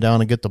guy to go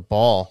down and get the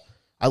ball.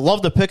 I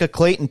love to pick a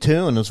Clayton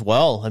Tune as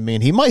well. I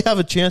mean, he might have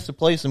a chance to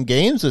play some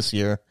games this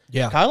year.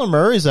 Yeah. Kyler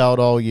Murray's out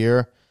all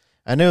year.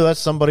 I know that's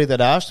somebody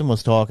that Ashton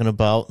was talking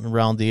about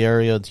around the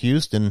area of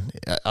Houston.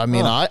 I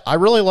mean, I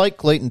really like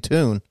Clayton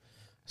Tune.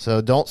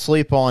 So don't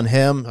sleep on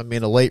him. I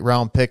mean, a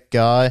late-round pick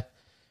guy.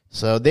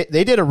 So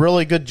they did a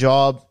really good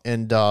job.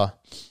 And for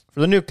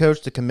the new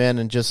coach to come in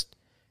and just,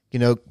 you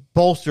know,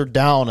 bolster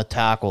down a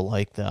tackle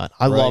like that.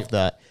 I love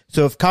that.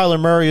 So if Kyler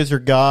Murray is your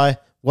guy,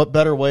 what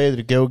better way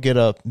to go get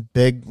a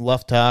big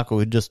left tackle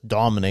who just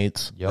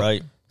dominates? Yep.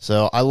 Right.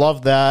 So I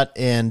love that.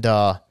 And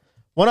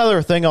one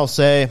other thing I'll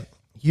say,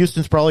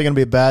 Houston's probably going to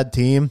be a bad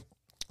team.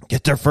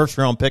 Get their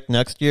first-round pick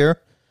next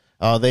year.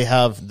 They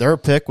have their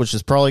pick, which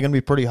is probably going to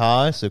be pretty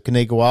high. So can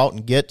they go out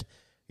and get,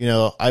 you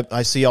know,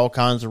 I see all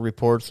kinds of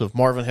reports of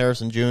Marvin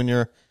Harrison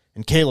Jr.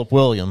 and Caleb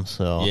Williams.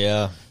 So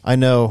yeah, I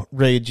know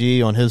Ray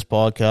G on his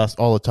podcast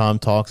all the time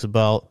talks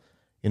about,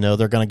 you know,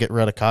 they're going to get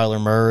rid of Kyler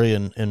Murray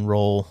and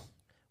roll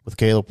with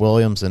Caleb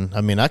Williams. And,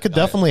 I mean, that could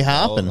definitely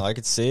happen. I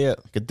could see it.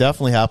 Could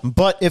definitely happen.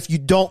 But if you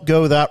don't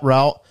go that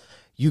route,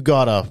 you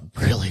got a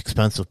really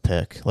expensive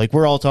pick. Like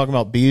we're all talking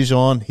about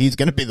Bijan. He's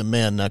going to be the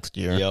man next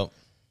year. Yep.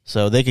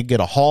 So they could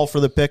get a haul for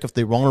the pick if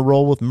they want to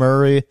roll with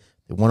Murray.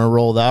 They want to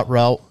roll that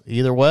route.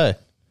 Either way.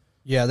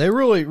 Yeah, they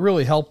really,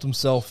 really helped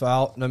themselves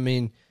out. And, I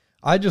mean,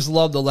 I just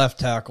love the left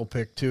tackle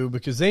pick, too,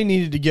 because they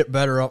needed to get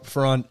better up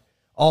front,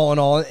 all in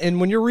all. And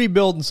when you're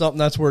rebuilding something,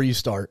 that's where you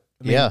start.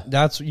 I mean,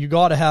 you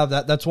got to have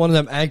that. That's one of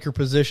them anchor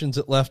positions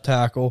at left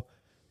tackle.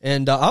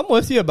 And I'm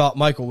with you about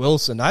Michael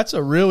Wilson. That's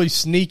a really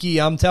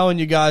sneaky, I'm telling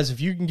you guys, if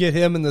you can get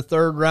him in the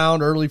 3rd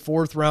round, early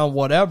 4th round,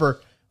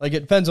 whatever, like it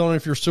depends on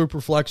if you're super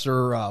flex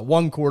or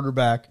one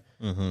quarterback,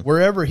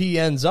 wherever he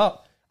ends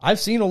up. I've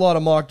seen a lot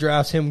of mock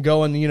drafts, him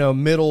going, you know,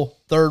 middle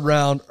 3rd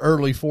round,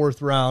 early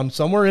 4th round,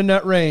 somewhere in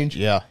that range.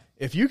 Yeah.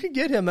 If you could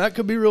get him, that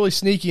could be really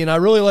sneaky. And I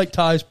really like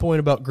Ty's point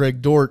about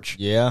Greg Dortch.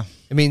 Yeah.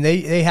 I mean,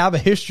 they have a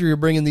history of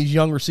bringing these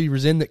young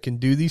receivers in that can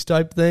do these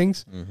type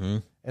things. Mm-hmm.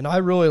 And I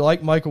really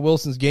like Michael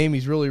Wilson's game.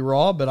 He's really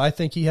raw, but I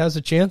think he has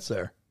a chance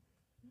there.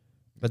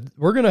 But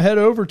we're going to head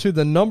over to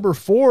the number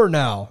 4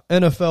 now,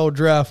 NFL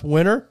draft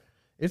winner.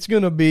 It's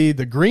going to be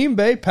the Green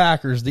Bay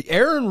Packers, the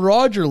Aaron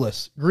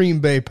Rodgers-less Green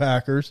Bay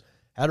Packers.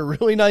 Had a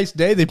really nice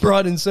day. They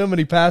brought in so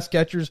many pass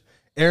catchers.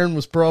 Aaron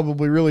was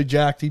probably really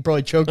jacked. He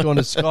probably choked on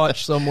his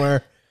scotch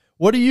somewhere.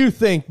 What do you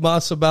think,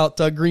 Moss, about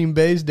Green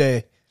Bay's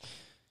day?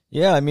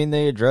 Yeah, I mean,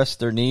 they addressed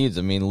their needs.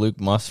 I mean, Luke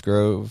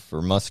Musgrave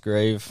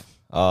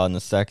in the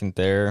second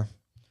there.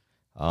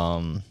 I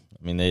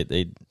mean, they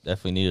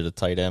definitely needed a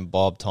tight end.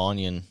 Bob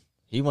Tonyan,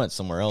 he went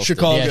somewhere else.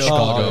 Chicago. Yeah,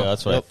 Chicago.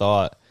 That's what I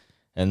thought.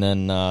 And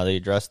then they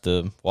addressed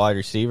the wide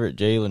receiver at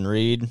Jalen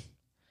Reed.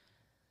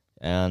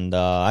 And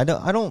I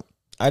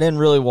didn't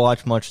really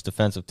watch much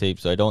defensive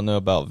tape, so I don't know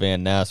about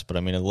Van Ness. But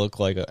I mean, it looked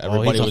like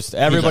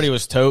everybody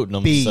was toting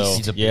him. Beast. So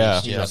He's a beast. yeah,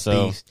 He's a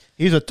so beast.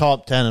 He's a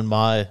top 10 in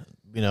my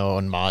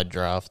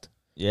draft.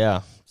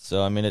 yeah.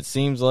 So, I mean, it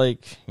seems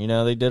like,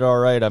 they did all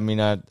right. I mean,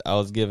 I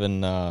was given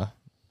my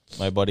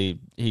buddy,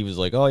 he was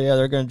like, oh, yeah,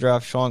 they're going to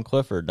draft Sean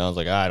Clifford. And I was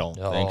like, I don't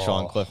think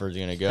Sean Clifford's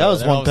going to go. That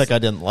was one pick I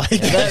didn't like.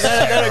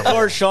 Then, of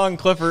course, Sean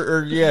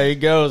Clifford, he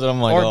goes. And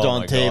I'm like, or oh,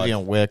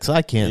 Dontavian Wicks.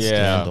 I can't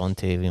stand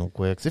Dontavian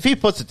Wicks. If he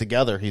puts it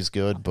together, he's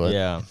good. But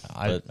yeah,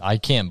 I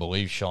can't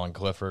believe Sean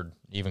Clifford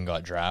even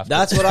got drafted.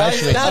 That's what I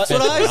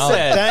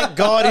said. Thank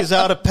God he's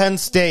out of Penn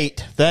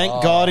State. Thank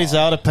God he's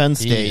out of Penn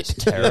State.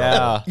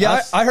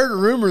 Yeah, I heard a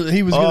rumor that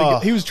he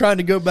was he was trying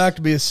to go back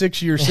to be a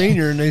 6-year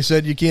senior, and they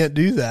said you can't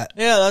do that.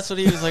 Yeah, that's what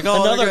he was like.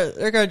 Oh,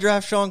 they're going to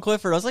draft Sean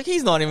Clifford. I was like,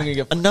 he's not even going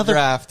to get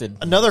drafted.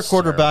 Another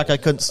quarterback I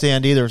couldn't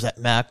stand either was that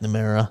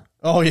McNamara.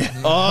 Oh yeah.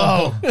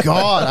 Oh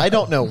God, I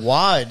don't know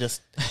why.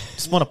 Just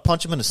want to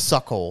punch him in his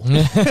suckhole.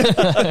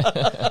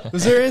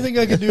 Was there anything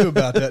I could do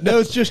about that? No,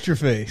 it's just your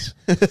face.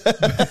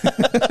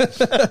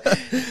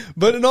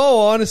 But in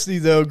all honesty,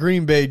 though,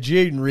 Green Bay,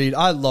 Jaden Reed,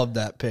 I love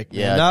that pick.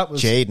 Man. Yeah, that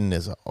was, Jaden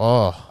is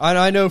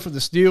I know for the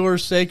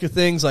Steelers' sake of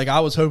things, like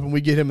I was hoping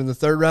we get him in the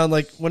 3rd round.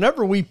 Like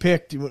whenever we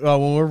picked,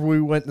 whenever we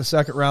went in the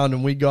 2nd round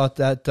and we got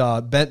that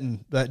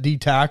Benton, that D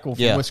tackle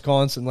from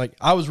Wisconsin, like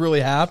I was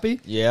really happy.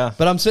 Yeah.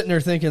 But I'm sitting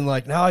there thinking,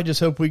 like, now I just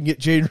hope we can get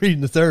Jaden Reed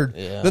in the 3rd.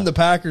 Yeah. Then the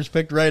Packers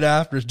picked right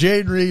after us.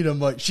 Jaden Reed, I'm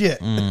like, shit.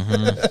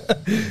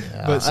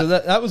 Mm-hmm. But so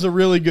that was a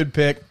really good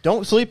pick.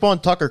 Don't sleep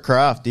on Tucker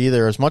Kraft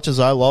either. As much as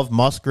I love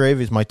Musgrave,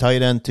 he's my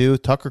tight end too.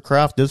 Tucker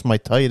Kraft is my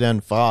tight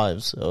end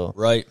 5. So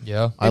right,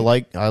 yeah, I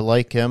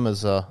like him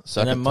as a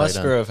second. And then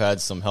Musgrave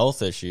had some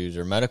health issues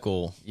or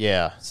medical.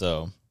 Yeah.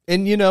 So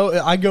and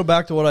I go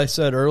back to what I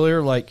said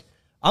earlier. Like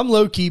I'm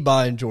low key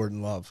buying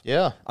Jordan Love.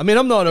 Yeah. I mean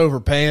I'm not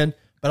overpaying,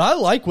 but I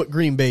like what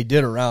Green Bay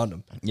did around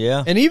him.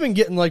 Yeah. And even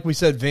getting, like we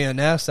said, Van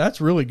Ness,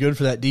 that's really good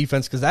for that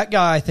defense because that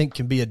guy I think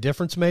can be a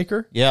difference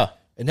maker. Yeah.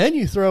 And then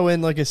you throw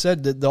in, like I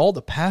said, all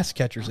the pass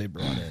catchers they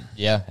brought in.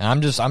 Yeah, and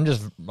I'm just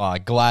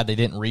glad they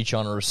didn't reach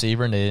on a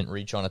receiver and they didn't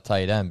reach on a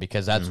tight end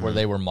because that's where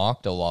they were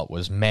mocked a lot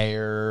was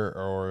Mayer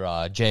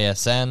or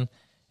JSN.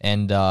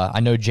 And I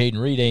know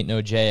Jaden Reed ain't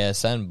no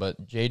JSN,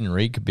 but Jaden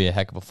Reed could be a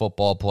heck of a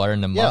football player,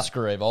 and then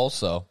Musgrave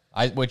also,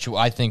 which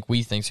I think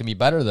we think's gonna be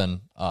better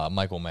than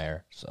Michael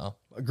Mayer. So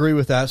agree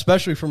with that,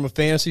 especially from a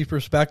fantasy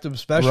perspective,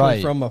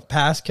 especially from a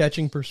pass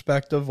catching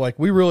perspective. Like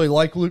we really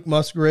like Luke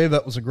Musgrave.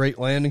 That was a great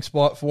landing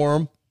spot for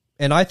him.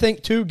 And I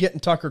think too, getting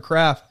Tucker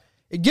Kraft,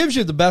 it gives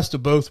you the best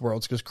of both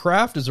worlds because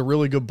Kraft is a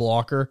really good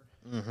blocker,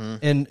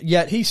 and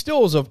yet he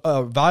still is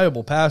a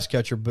valuable pass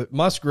catcher. But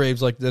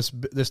Musgrave's like this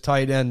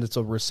tight end. It's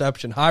a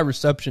high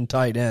reception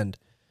tight end.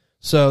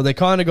 So they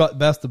kind of got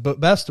best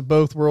of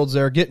both worlds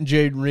there. Getting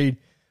Jaden Reed.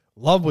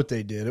 Love what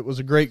they did. It was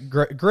a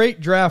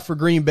great draft for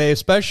Green Bay,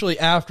 especially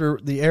after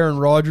the Aaron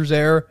Rodgers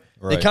era.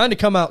 Right. They kind of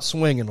come out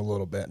swinging a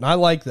little bit, and I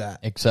like that.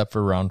 Except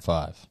for round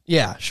 5.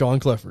 Yeah, Sean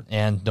Clifford.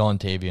 And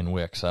Dontavian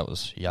Wicks. That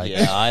was yikes.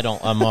 Yeah,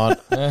 I'm on.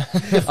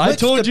 I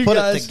told you put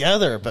guys. It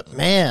together, but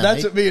man.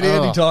 That's what me and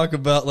Andy talk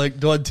about, like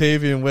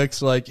Dontavian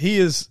Wicks. Like, he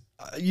is,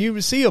 you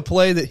see a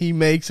play that he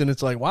makes, and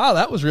it's like, wow,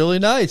 that was really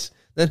nice.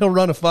 Then he'll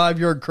run a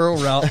 5-yard curl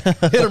route,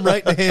 hit him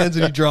right in the hands,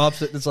 and he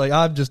drops it. It's like,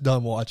 I'm just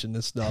done watching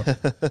this stuff.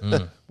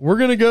 We're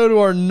going to go to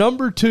our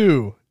number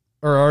 3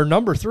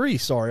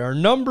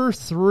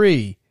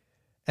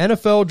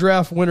 NFL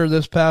draft winner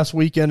this past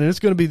weekend, and it's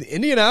going to be the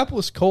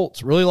Indianapolis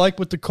Colts. Really like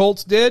what the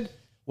Colts did.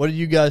 What do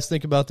you guys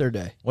think about their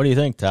day? What do you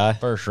think, Ty?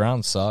 First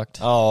round sucked.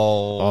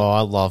 Oh,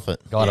 I love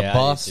it. Got a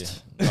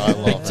bust. I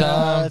love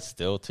it. It's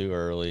still too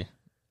early.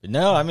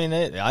 No, I mean,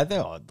 I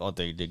thought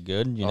they did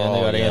good. They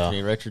got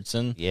Anthony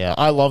Richardson. Yeah,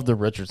 I love the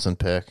Richardson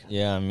pick.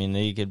 Yeah, I mean,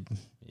 he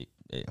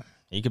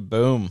could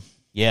boom.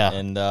 Yeah.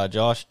 And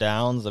Josh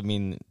Downs, I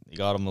mean, he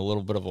got him a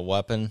little bit of a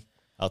weapon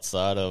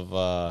outside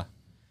of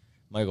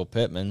Michael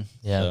Pittman.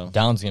 Yeah, so.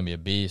 Downs going to be a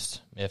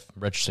beast if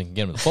Richardson can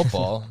get him the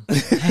football.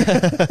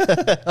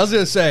 I was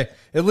going to say,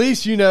 at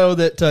least you know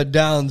that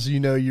Downs,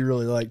 you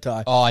really like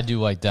Ty. Oh, I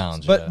do like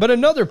Downs. But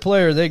another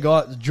player they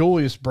got,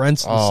 Julius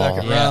Brents in the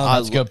second round.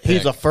 That's a good pick.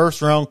 He's a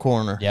first-round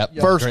corner. Yep.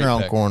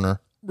 First-round corner.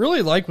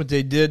 Really like what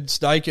they did,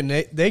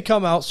 Steichen. They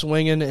come out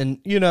swinging, and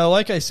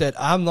like I said,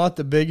 I'm not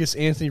the biggest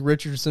Anthony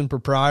Richardson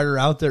proprietor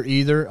out there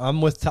either. I'm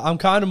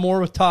kind of more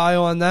with Ty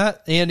on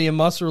that. Andy and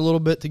Muss are a little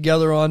bit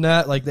together on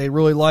that. Like they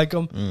really like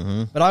him.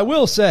 Mm-hmm. But I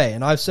will say,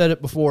 and I've said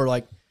it before,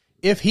 like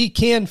if he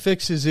can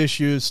fix his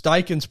issues,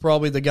 Steichen's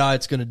probably the guy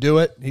that's going to do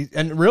it.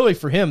 And really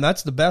for him,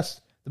 that's the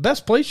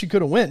best place you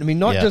could have went. I mean,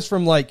 not just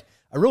from like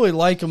I really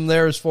like him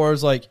there as far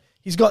as like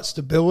he's got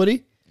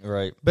stability.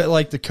 Right. But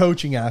like the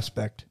coaching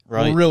aspect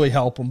will really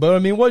help him. But I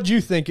mean, what do you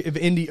think of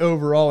Indy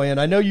overall?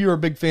 And I know you're a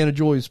big fan of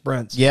Julius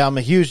Brents. Yeah, I'm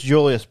a huge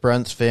Julius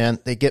Brents fan.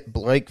 They get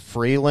Blake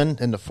Freeland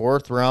in the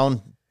 4th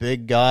round,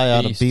 big guy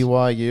out of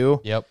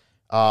BYU. Yep.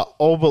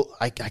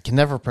 I can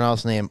never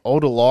pronounce the name.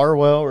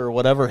 Odelarwell or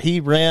whatever. He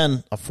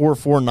ran a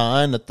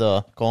 4.49 at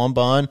the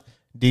Combine.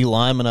 D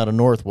lineman out of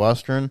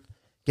Northwestern.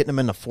 Getting him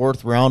in the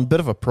 4th round. Bit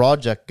of a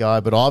project guy,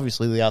 but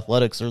obviously the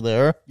athletics are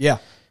there. Yeah.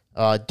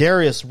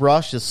 Darius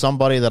Rush is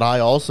somebody that I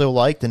also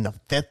liked in the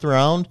 5th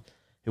round,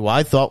 who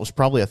I thought was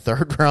probably a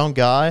 3rd round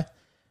guy.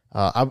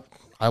 I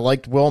I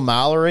liked Will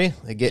Mallory.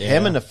 They get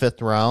him in the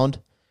 5th round.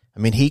 I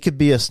mean, he could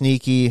be a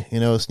sneaky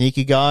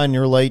guy in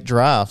your late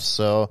drafts.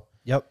 So,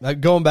 Yep.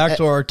 Going back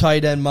to our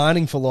tight end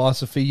mining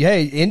philosophy,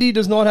 hey, Indy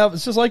does not have,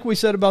 it's just like we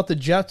said about the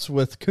Jets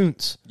with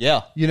Kuntz.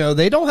 yeah.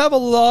 They don't have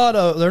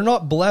they're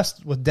not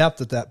blessed with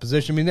depth at that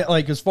position. I mean,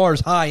 like as far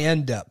as high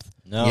end depth.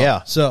 No.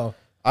 Yeah. So,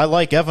 I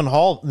like the Evan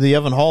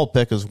Hall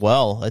pick as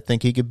well. I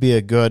think he could be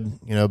a good,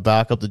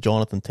 backup to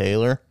Jonathan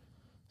Taylor.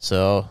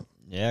 So,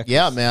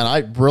 yeah, man, I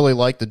really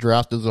like the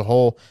draft as a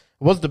whole.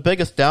 I wasn't the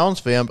biggest Downs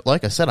fan, but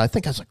like I said, I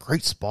think that's a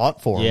great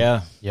spot for him.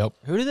 Yeah. Yep.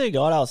 Who do they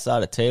got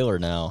outside of Taylor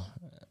now?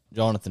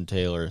 Jonathan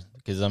Taylor.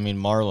 Because, I mean,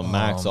 Marlon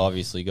Mack's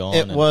obviously gone.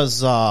 It was,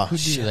 Who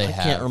do they I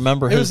have? can't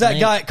remember it his was that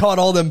name. guy that caught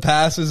all them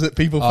passes that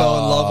people fell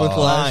in love with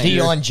last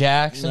year. Deion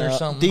Jackson or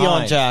something. Deion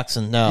Hines.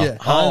 Jackson, no. Yeah.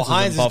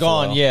 Hines is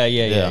gone. Yeah.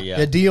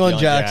 Yeah, Deion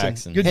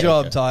Jackson. Good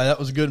job, Ty. That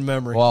was a good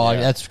memory. Well,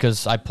 that's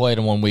because I played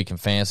him 1 week in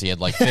fantasy. He had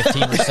like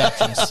 15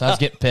 receptions. I was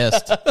getting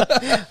pissed.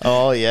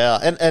 Oh, yeah.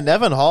 And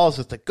Evan Hall is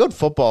just a good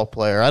football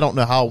player. I don't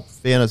know how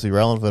fantasy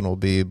relevant will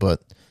be, but,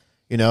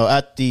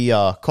 at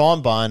the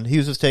combine, he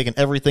was just taking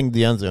everything to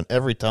the end zone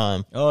every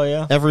time. Oh,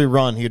 yeah. Every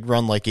run, he'd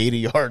run like 80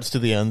 yards to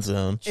the end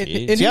zone. And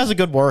He has a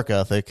good work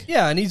ethic.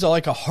 Yeah, and he's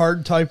like a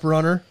hard type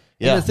runner.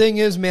 Yeah. And the thing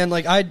is, man,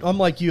 like I'm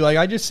like you. Like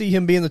I just see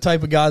him being the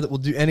type of guy that will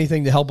do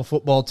anything to help a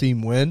football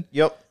team win.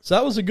 Yep. So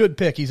that was a good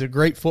pick. He's a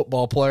great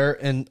football player.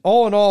 And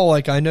all in all,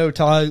 like I know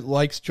Ty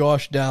likes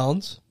Josh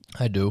Downs.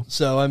 I do.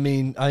 So, I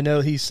mean, I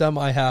know he's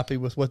semi-happy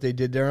with what they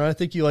did there. And I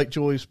think you like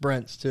Julius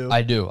Brents, too.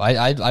 I do.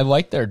 I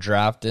like their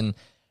draft, and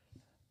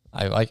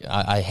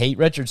I hate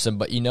Richardson,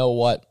 but you know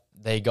what?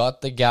 They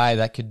got the guy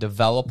that could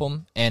develop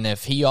him, and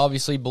if he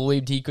obviously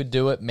believed he could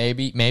do it,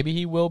 maybe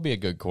he will be a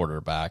good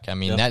quarterback. I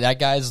mean, that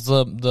guy's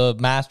the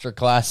master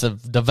class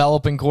of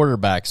developing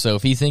quarterbacks. So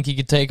if he think he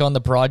could take on the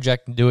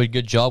project and do a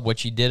good job,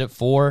 which he did it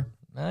for,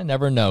 I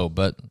never know.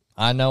 But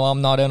I know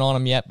I'm not in on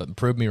him yet, but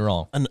prove me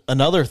wrong.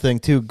 Another thing,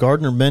 too,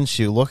 Gardner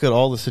Minshew, look at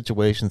all the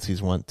situations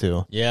he's went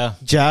to. Yeah.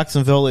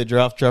 Jacksonville, they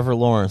draft Trevor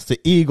Lawrence. The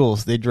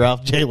Eagles, they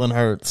draft Jalen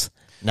Hurts.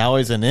 Now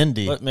he's in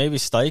Indy. But maybe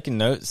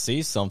Steichen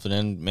sees something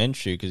in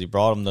Minshew because he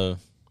brought him to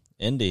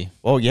Indy.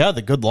 Oh, yeah,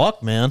 the good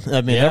luck, man.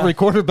 I mean, every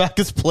quarterback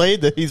has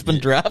played that he's been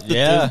drafted to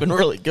has been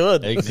really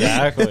good.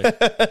 Exactly.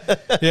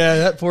 Yeah,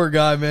 that poor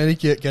guy, man, he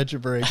can't catch a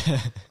break.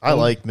 I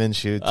like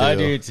Minshew, too. I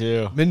do,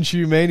 too.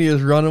 Minshew Mania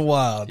is running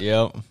wild.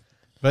 Yep.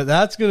 But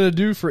that's going to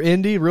do for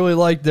Indy. Really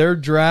like their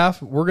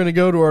draft. We're going to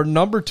go to our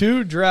number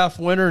 2 draft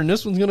winner, and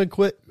this one's going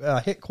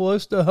to hit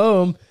close to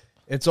home.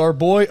 It's our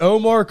boy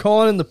Omar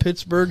Khan and the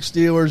Pittsburgh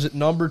Steelers at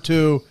number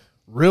 2.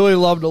 Really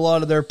loved a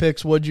lot of their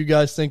picks. What'd you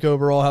guys think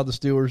overall how the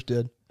Steelers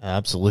did?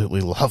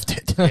 Absolutely loved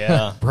it.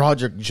 Yeah.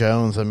 Broderick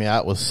Jones, I mean,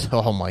 that was,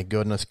 oh my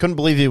goodness. Couldn't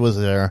believe he was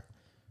there.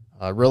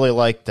 I really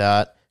liked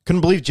that.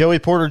 Couldn't believe Joey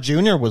Porter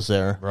Jr. was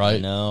there. Right.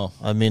 No.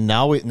 I mean,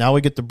 now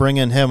we get to bring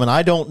in him, and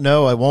I don't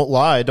know, I won't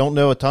lie, I don't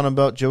know a ton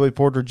about Joey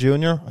Porter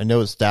Jr. I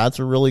know his stats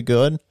are really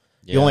good.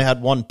 He only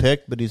had 1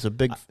 pick, but he's a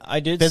big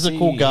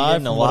physical guy. He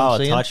didn't allow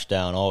a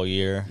touchdown all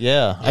year.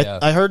 Yeah.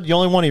 I heard the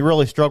only one he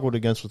really struggled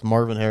against was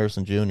Marvin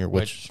Harrison Jr.,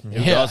 which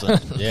who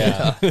doesn't?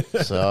 Yeah.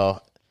 So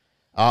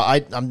I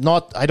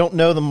don't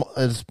know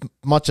as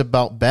much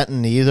about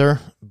Benton either,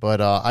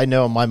 but I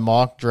know in my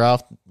mock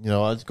draft, I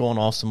was going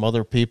off some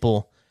other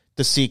people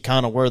to see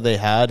kind of where they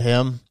had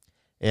him,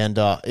 and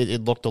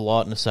it looked a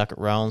lot in the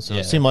second round, so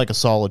it seemed like a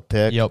solid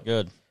pick. Yep.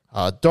 Good.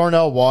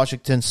 Darnell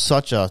Washington,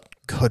 such a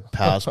good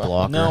pass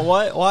blocker. No,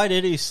 why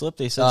did he slip?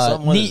 They said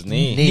something with his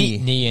knee.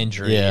 Knee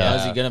injury. Yeah.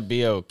 Is he going to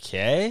be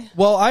okay?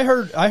 Well, I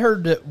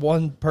heard that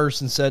one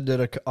person said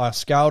that a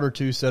scout or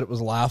two said it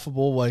was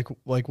laughable,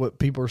 like what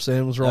people were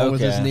saying was wrong with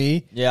his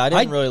knee. Yeah, I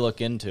didn't really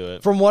look into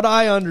it. From what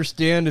I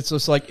understand, it's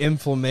just like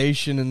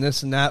inflammation and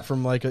this and that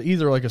from like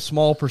either like a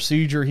small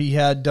procedure he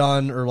had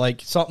done or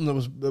like something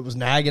that was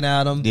nagging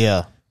at him.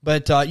 Yeah.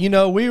 But,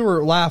 we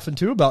were laughing,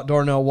 too, about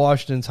Darnell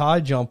Washington's high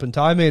jump, and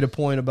Ty made a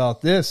point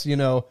about this.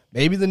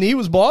 Maybe the knee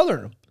was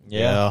bothering him.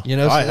 Yeah.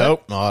 So I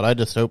hope not. I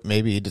just hope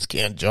maybe he just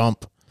can't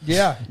jump.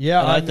 Yeah. And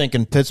I think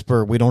in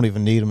Pittsburgh, we don't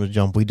even need him to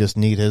jump. We just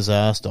need his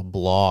ass to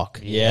block.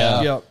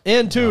 Yeah. Yeah.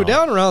 And, too,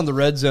 down around the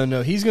red zone,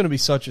 though, he's going to be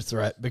such a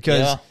threat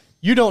because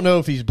you don't know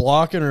if he's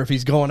blocking or if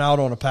he's going out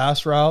on a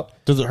pass route.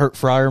 Does it hurt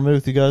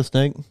Freiermuth, you guys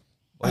think?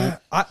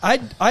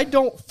 I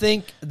don't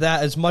think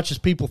that as much as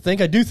people think.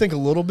 I do think a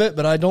little bit,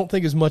 but I don't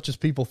think as much as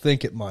people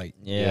think it might.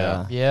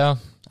 Yeah. Yeah.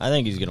 I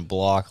think he's going to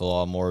block a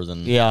lot more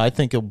than... Yeah, I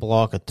think he'll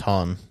block a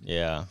ton.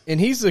 Yeah. And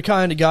he's the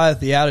kind of guy with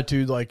the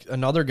attitude like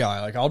another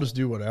guy. Like, I'll just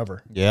do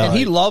whatever. Yeah. And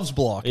he loves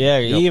blocking. Yeah,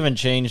 he even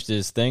changed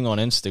his thing on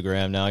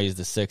Instagram. Now he's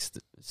the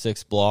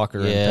sixth blocker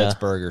in Yeah.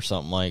 Pittsburgh or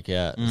something like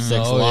that. Sixth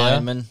Oh, yeah?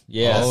 lineman.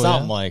 Yeah, Oh,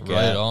 something yeah. like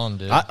Right that. on,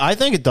 dude. I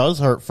think it does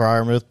hurt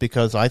Freiermuth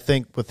because I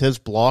think with his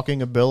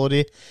blocking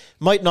ability,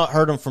 might not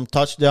hurt him from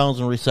touchdowns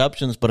and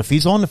receptions, but if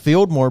he's on the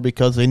field more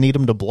because they need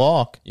him to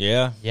block.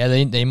 Yeah. Yeah,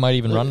 they might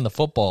even run the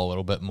football a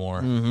little bit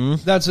more.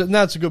 That's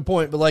a good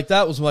point. But like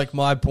that was like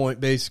my point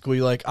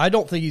basically. Like I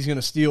don't think he's going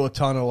to steal a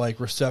ton of like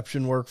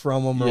reception work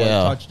from him or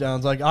Yeah. like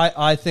touchdowns. Like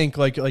I think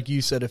like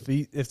you said,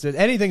 if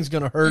anything's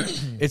going to hurt,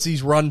 it's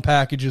these run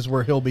packages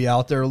where he'll be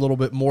out there a little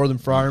bit more than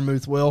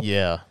Freiermuth will.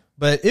 Yeah.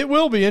 But it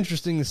will be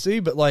interesting to see.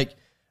 But like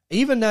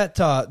even that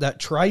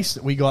Trice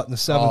that we got in the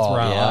seventh Oh,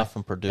 round. Yeah,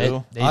 from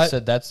Purdue. They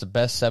said that's the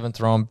best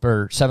seventh round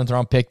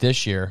pick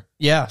this year.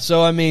 Yeah,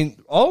 so I mean,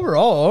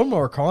 overall,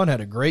 Omar Khan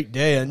had a great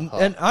day, and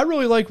I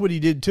really like what he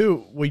did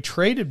too. We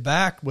traded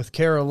back with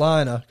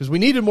Carolina because we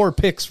needed more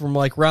picks from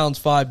like rounds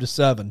 5 to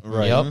 7.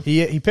 Right. Yep.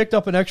 He picked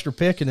up an extra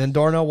pick, and then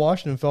Darnell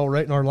Washington fell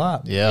right in our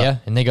lap. Yeah.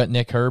 And they got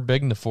Nick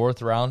Herbig in the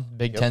 4th round,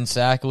 Big Ten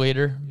sack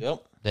leader.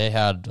 Yep. They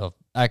had an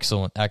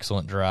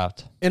excellent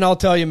draft. And I'll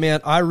tell you,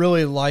 man, I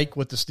really like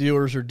what the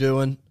Steelers are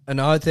doing,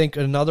 and I think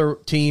another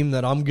team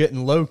that I'm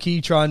getting low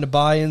key trying to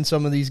buy in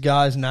some of these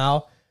guys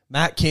now.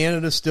 Matt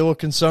Canada's still a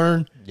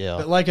concern. Yeah.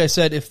 But like I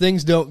said, if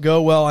things don't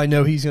go well, I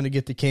know he's going to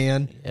get the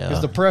can because Yeah.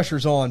 the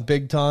pressure's on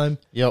big time.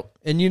 Yep.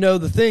 And you know,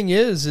 the thing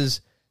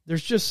is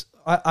there's just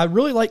I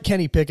really like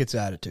Kenny Pickett's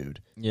attitude.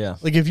 Yeah.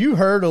 Like if you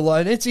heard a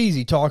lot, and it's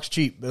easy, talk's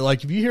cheap, but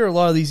like if you hear a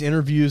lot of these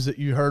interviews that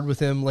you heard with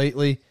him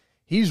lately,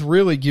 he's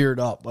really geared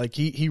up. Like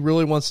he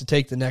really wants to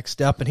take the next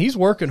step, and he's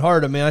working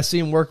hard. I mean, I see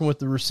him working with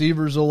the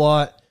receivers a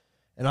lot.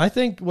 And I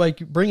think like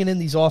bringing in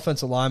these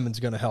offensive linemen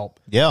is going to help.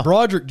 Yeah.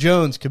 Broderick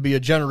Jones could be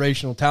a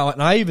generational talent.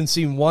 And I even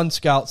seen one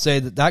scout say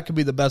that could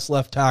be the best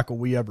left tackle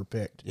we ever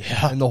picked.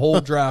 Yeah. In the whole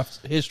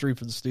draft history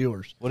for the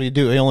Steelers. What do you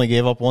do? He only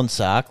gave up 1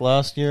 sack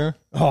last year?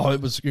 Oh,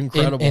 it was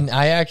incredible. And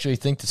I actually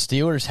think the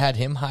Steelers had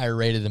him higher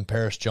rated than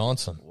Paris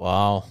Johnson.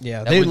 Wow.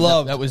 yeah, That they was,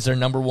 loved that was their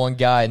number one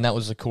guy, and that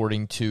was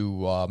according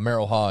to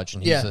Merrill Hodge,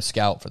 and he's Yeah. a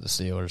scout for the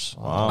Steelers.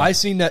 I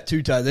seen that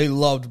too, Ty. They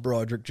loved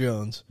Broderick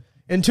Jones.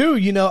 And two,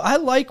 you know, I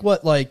like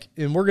what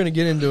and we're going to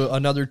get into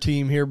another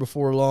team here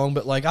before long,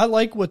 but I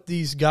like what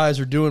these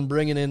guys are doing,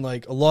 bringing in a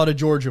lot of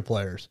Georgia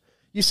players.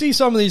 You see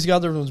some of these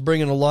other ones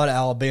bringing a lot of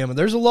Alabama.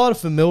 There's a lot of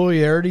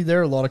familiarity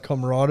there, a lot of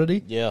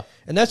camaraderie. Yeah.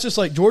 And that's just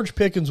like George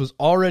Pickens was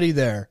already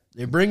there.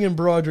 They bring in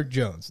Broderick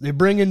Jones. They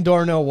bring in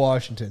Darnell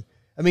Washington.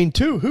 I mean,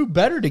 who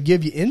better to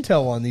give you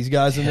intel on these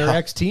guys than their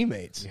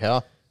ex-teammates?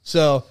 Yeah.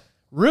 So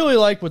really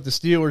like what the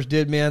Steelers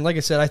did, man. Like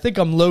I said, I think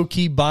I'm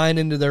low-key buying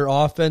into their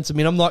offense. I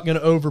mean, I'm not going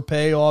to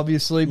overpay,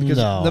 obviously, because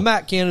No. the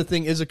Matt Canada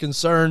thing is a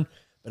concern,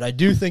 but I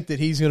do think that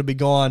he's going to be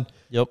gone.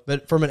 Yep.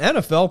 But from an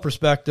NFL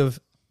perspective,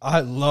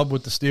 I love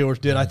what the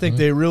Steelers did. I think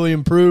they really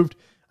improved.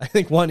 I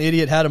think one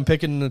idiot had them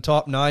picking in the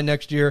top 9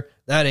 next year.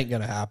 That ain't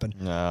going to happen.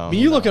 No. I mean,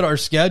 you look at our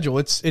schedule,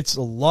 it's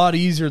a lot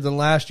easier than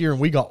last year,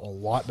 and we got a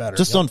lot better.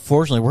 Just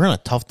unfortunately, we're in a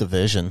tough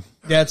division.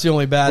 That's the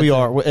only bad We thing.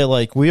 are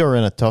we are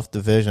in a tough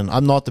division.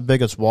 I'm not the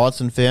biggest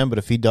Watson fan, but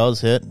if he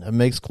does hit, it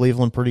makes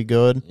Cleveland pretty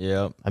good.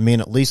 Yep. I mean,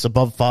 at least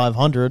above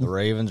 500. The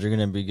Ravens are going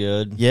to be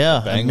good.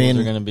 Yeah, The I Bengals mean-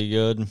 are going to be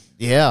good.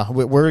 Yeah,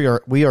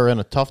 we are in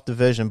a tough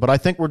division, but I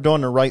think we're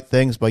doing the right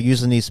things by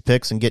using these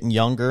picks and getting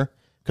younger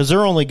because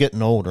they're only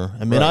getting older.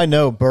 I mean, Right. I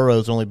know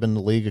Burrow's only been in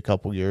the league a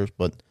couple years,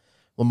 but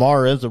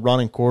Lamar is a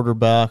running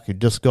quarterback who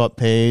just got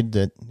paid.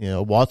 That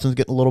Watson's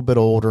getting a little bit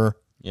older.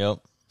 Yep.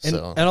 And,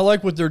 So and I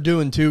like what they're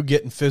doing, too,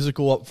 getting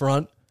physical up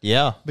front.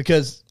 yeah,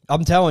 Because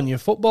I'm telling you,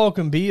 football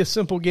can be a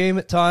simple game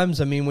at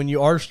times. I mean, when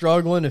you are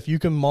struggling, if you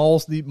can maul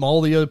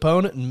the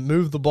opponent and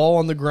move the ball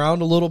on the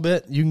ground a little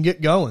bit, you can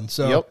get going.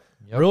 So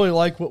Yep. really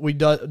like what we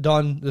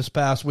done this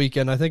past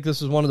weekend. I think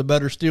this is one of the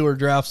better Steeler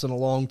drafts in a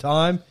long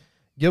time.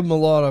 Give them a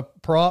lot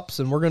of props,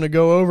 and we're going to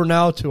go over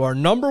now to our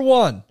number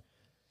 1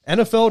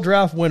 NFL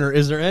draft winner.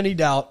 Is there any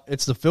doubt?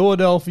 It's the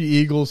Philadelphia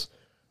Eagles.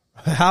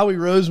 Howie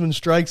Roseman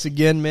strikes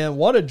again, man.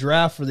 What a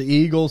draft for the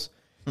Eagles.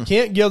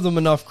 Can't give them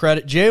enough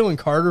credit. Jalen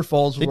Carter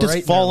falls they right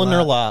just fall in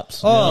their lap.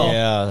 laps. Oh,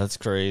 Yeah, that's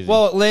crazy.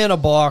 well, Atlanta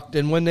balked,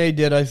 and when they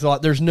did, I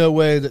thought there's no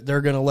way that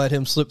they're going to let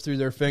him slip through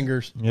their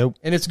fingers. Yep.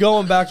 And it's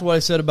going back to what I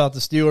said about the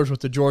Steelers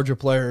with the Georgia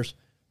players.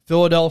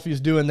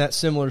 Philadelphia's doing that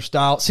similar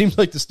style. It seems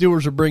like the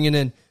Steelers are bringing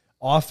in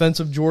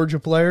offensive Georgia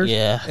players,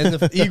 Yeah. and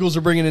the Eagles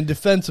are bringing in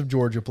defensive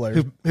Georgia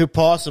players. Who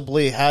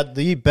possibly had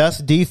the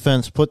best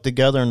defense put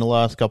together in the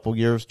last couple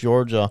years,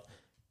 Georgia,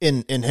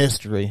 in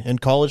history, in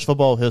college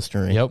football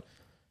history. Yep.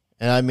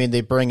 And I mean, they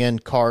bring in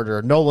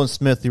Carter. Nolan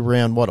Smith, who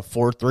ran, a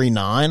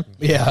 4.39?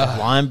 Yeah.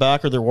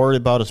 Linebacker, they're worried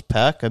about his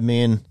pec. I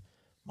mean,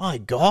 my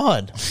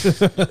God.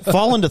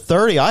 Falling to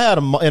 30. I had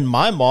him in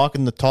my mock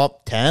in the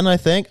top 10, I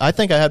think. I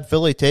think I had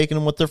Philly taking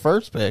him with their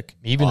first pick.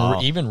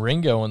 Even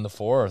Ringo in the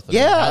 4th. I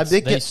mean, Yeah,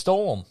 they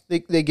stole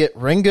him. They get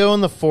Ringo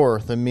in the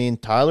 4th. I mean,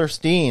 Tyler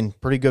Steen,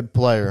 pretty good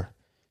player.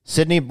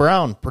 Sidney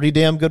Brown, pretty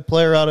damn good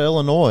player out of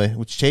Illinois.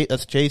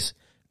 That's Chase.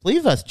 I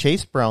believe that's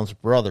Chase Brown's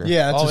brother.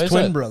 Yeah, it's Oh, his is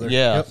twin it? brother.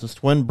 Yeah, Yep. it's his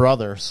twin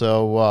brother.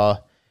 So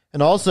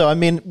And also, I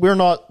mean, we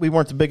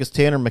weren't the biggest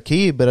Tanner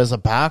McKee, but as a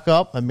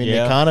backup, I mean,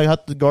 Yeah. they kind of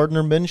got the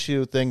Gardner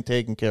Minshew thing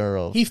taken care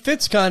of. He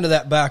fits kind of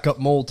that backup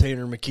mold,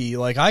 Tanner McKee.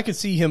 Like, I could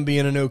see him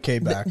being an okay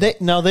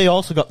backup. Now they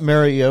also got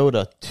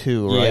Mariota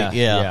too, right?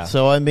 Yeah.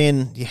 So I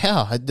mean,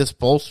 it just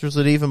bolsters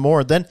it even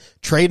more. Then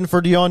trading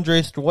for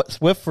DeAndre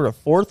Swift for a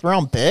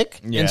 4th-round pick.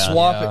 and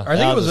swap it. I think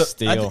That it was was a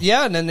steal.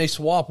 and then they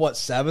swap,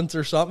 7th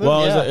or something?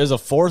 Well, yeah. it was a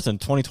 4th in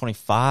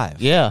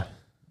 2025. Yeah.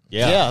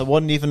 Yeah. It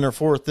wasn't even their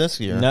 4th this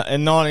year. No,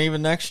 and not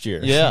even next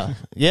year.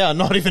 Yeah,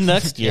 not even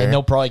next year. And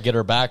they'll probably get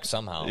her back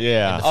somehow.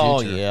 Yeah. in the Oh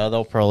future. yeah,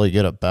 they'll probably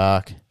get it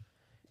back.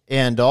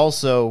 And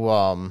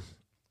also,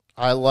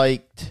 I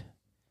liked,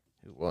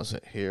 who was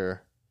it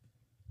here?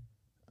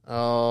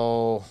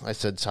 Oh, I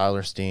said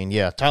Tyler Steen.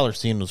 Yeah, Tyler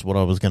Steen was what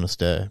I was going to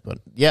say. But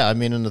yeah, I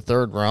mean, in the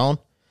 3rd round,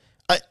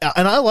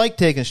 I like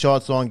taking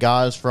shots on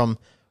guys from.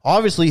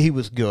 Obviously, he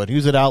was good. He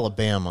was at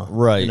Alabama,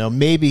 Right. You know,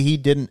 maybe he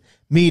didn't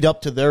meet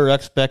up to their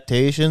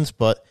expectations,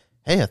 but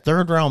hey, a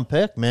 3rd-round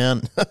pick,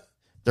 man.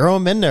 Throw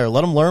him in there.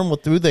 Let them learn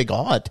who they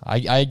got.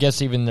 I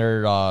guess even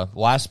their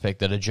last pick,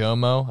 that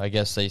Ajomo, I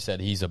guess they said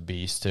he's a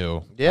beast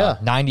too. Yeah.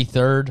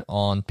 93rd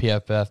on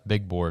PFF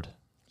Big Board.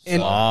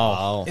 And,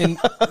 Wow. and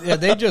yeah,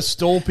 they just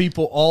stole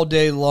people all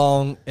day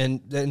long,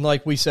 and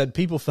like we said,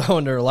 people fell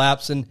in their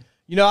laps. And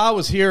you know, I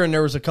was hearing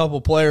there was a couple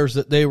players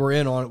that they were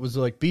in on. It was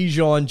like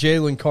Bijan,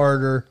 Jalen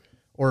Carter,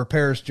 or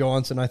Paris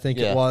Johnson, I think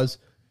Yeah. it was.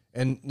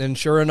 And then,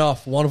 sure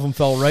enough, one of them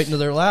fell right into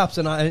their laps.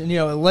 And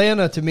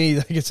Atlanta, to me,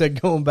 like I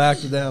said, going back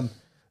to them,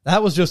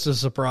 that was just a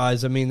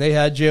surprise. I mean, they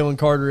had Jalen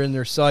Carter in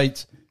their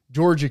sights,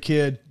 Georgia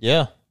kid,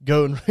 Yeah.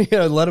 go and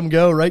let him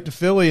go right to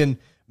Philly. And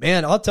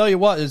man, I'll tell you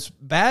what, as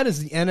bad as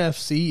the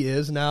NFC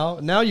is now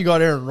you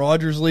got Aaron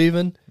Rodgers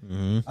leaving.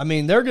 Mm-hmm. I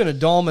mean, they're going to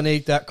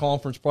dominate that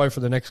conference probably for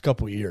the next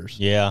couple of years.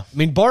 Yeah. I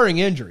mean, barring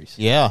injuries.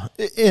 Yeah.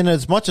 And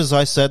as much as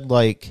I said,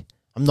 like,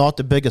 I'm not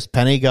the biggest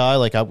penny guy,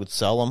 like I would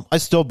sell him, I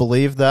still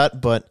believe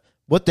that. But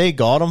what they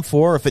got him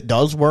for, if it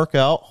does work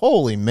out,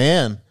 holy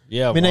man.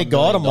 Yeah, I mean, they $1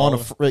 got him on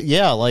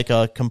million. like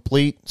a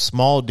complete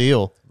small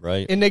deal.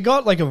 Right. And they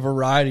got like a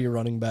variety of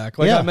running back.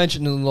 Like Yeah. I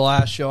mentioned in the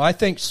last show, I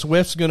think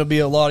Swift's going to be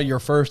a lot of your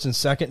 1st and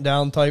 2nd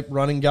down type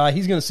running guy.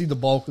 He's going to see the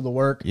bulk of the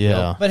work.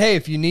 Yeah. But hey,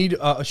 if you need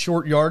a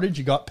short yardage,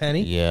 you got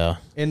Penny. Yeah.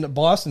 And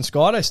Boston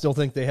Scott, I still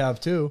think they have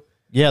too.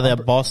 Yeah, they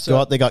have Boss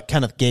Scott. They got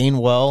Kenneth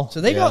Gainwell.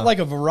 So they got like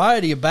a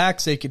variety of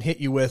backs they can hit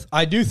you with.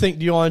 I do think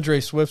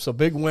DeAndre Swift's a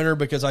big winner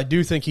because I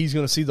do think he's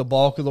going to see the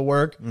bulk of the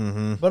work.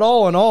 Mm-hmm. But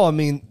all in all, I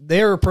mean,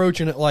 they're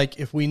approaching it like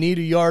if we need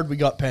a yard, we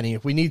got Penny.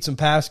 If we need some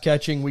pass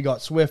catching, we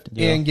got Swift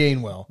and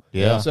Gainwell.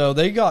 Yeah. So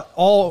they got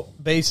all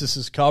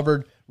bases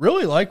covered.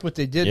 Really like what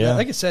they did. Yeah.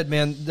 Like I said,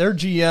 man, their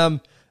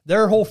GM,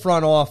 their whole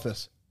front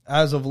office,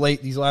 as of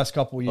late, these last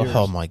couple of years.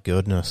 Oh, my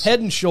goodness. Head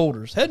and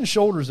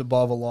shoulders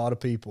above a lot of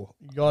people.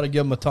 You got to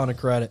give them a ton of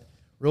credit.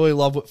 Really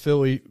love what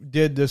Philly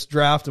did this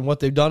draft and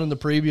what they've done in the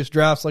previous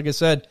drafts. Like I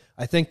said,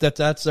 I think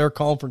that's their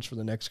conference for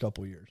the next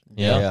couple of years.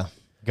 Yeah.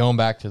 Going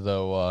back to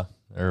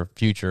their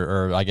future,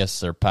 or I guess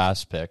their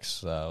past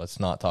picks, let's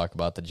not talk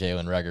about the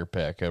Jalen Reagor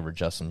pick over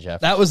Justin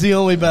Jefferson. That was the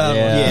only bad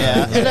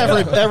one. Yeah.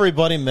 And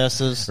everybody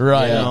misses.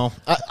 Right. You know,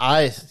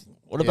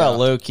 What about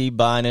low key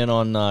buying in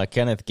on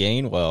Kenneth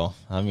Gainwell?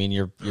 I mean,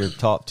 your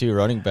top 2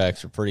 running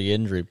backs are pretty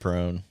injury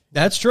prone.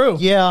 That's true.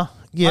 Yeah.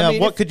 Yeah. I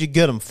mean, what could you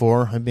get him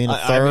for? I mean, a I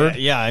third?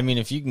 mean, I mean,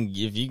 if you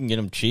can get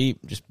them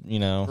cheap, just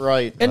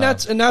Right. And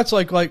that's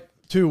like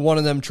too, one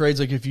of them trades.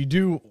 Like if you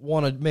do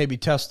want to maybe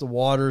test the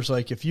waters,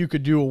 like if you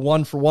could do a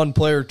 1-for-1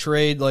 player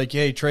trade, like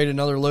hey, trade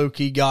another low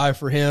key guy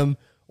for him,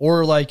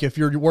 or like if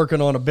you're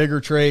working on a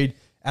bigger trade,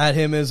 add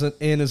him as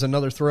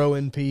another throw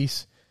in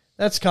piece.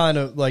 That's kind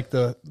of like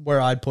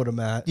where I'd put him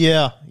at.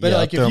 Yeah. But yeah,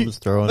 like throw him as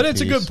throwing but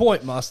it's piece. a good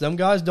point, Mus. Them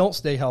guys don't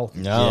stay healthy.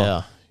 No.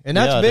 Yeah. And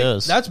that's Yeah, big. it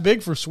is. That's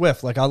big for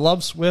Swift. Like I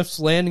love Swift's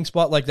landing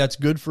spot. Like that's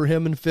good for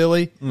him in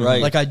Philly.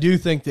 Right. Like I do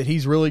think that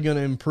he's really going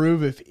to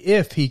improve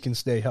if he can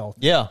stay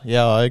healthy. Yeah.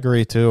 Yeah, I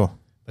agree too.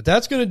 But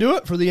that's going to do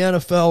it for the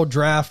NFL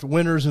Draft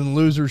Winners and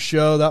Losers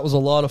show. That was a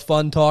lot of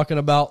fun talking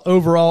about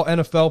overall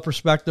NFL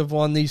perspective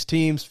on these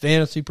teams,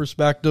 fantasy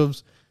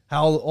perspectives,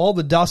 how all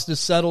the dust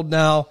is settled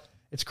now.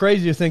 It's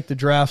crazy to think the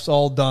draft's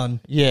all done.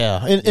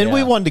 Yeah. And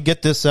we wanted to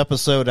get this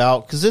episode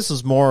out because this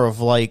is more of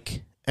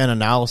like an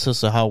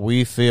analysis of how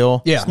we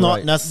feel. Yeah, it's not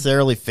right.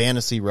 necessarily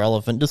fantasy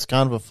relevant, just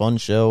kind of a fun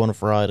show on a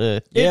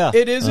Friday.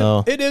 It isn't.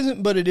 Oh. It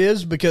isn't, but it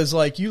is because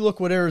like you look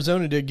what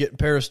Arizona did getting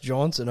Paris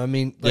Johnson. I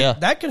mean, like, Yeah.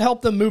 that could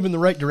help them move in the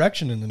right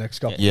direction in the next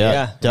couple. Yeah,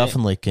 Yeah.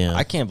 definitely can.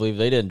 I can't believe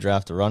they didn't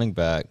draft a running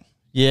back.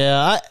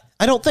 Yeah,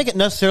 I don't think it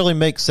necessarily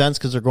makes sense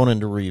because they're going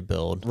into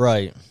rebuild.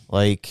 Right.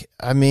 Like,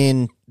 I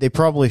mean, they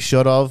probably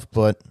should have,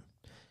 but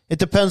it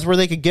depends where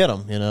they could get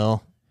them, you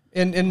know.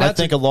 And I that's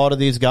think a lot of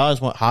these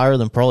guys went higher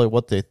than probably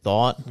what they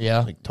thought. Yeah.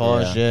 Like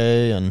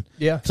Tajay and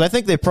Yeah. because I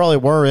think they probably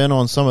were in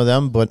on some of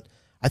them, but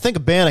I think a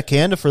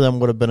Banacanda for them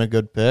would have been a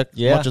good pick.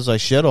 Yeah. As much as I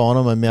shit on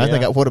them, I mean, I think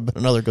Yeah. that would have been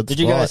another good Did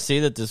spot. you guys see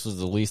that this was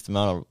the least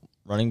amount of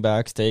running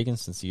backs taken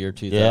since the year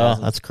 2000? Yeah,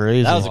 that's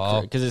crazy. That was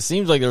Wow. because it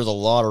seems like there was a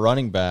lot of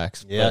running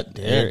backs. Yeah, but it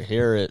did.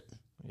 here it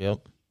Yep.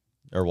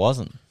 there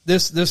wasn't.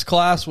 This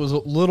class was a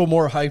little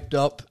more hyped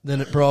up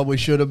than it probably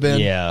should have been.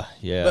 Yeah.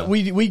 But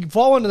we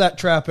fall into that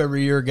trap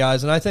every year,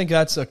 guys, and I think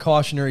that's a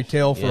cautionary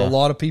tale for a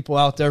lot of people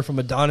out there from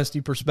a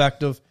dynasty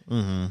perspective.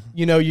 Mm-hmm.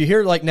 You know, you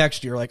hear like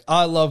next year, like,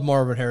 I love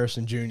Marvin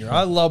Harrison Jr.,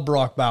 I love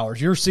Brock Bowers.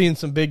 You're seeing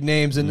some big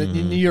names, and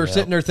you're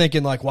sitting there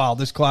thinking like, wow,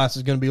 this class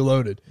is going to be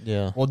loaded.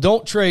 Yeah. Well,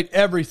 don't trade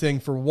everything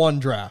for one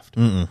draft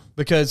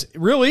because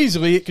real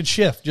easily it could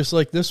shift just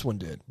like this one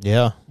did.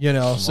 Yeah. You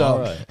know,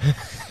 so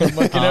I'm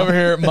looking over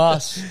here at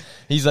Moss.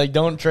 He's like,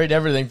 don't trade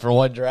everything for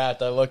one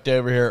draft. I looked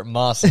over here at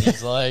Moss, and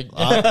he's like, He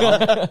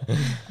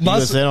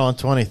was in on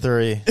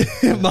 23.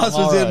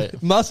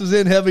 Moss was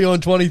in heavy on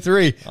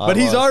 23, but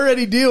he's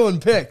already dealing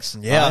picks.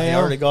 Yeah, he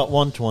already got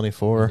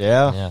 124.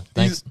 Yeah.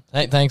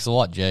 Thanks a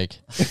lot, Jake.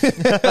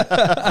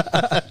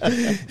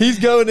 He's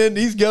going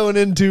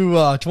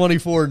into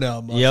 24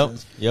 now. Moss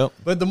is. Yep.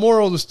 But the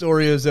moral of the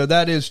story is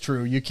that is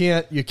true. You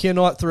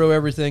cannot throw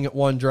everything at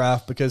one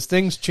draft because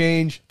things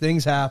change,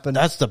 things happen.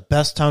 That's the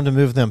best time to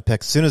move them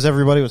picks. As soon as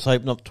everybody was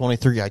hyping up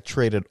 23, I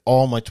traded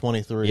all my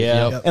 23.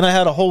 Yeah. Yep. And I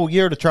had a whole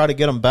year to try to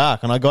get them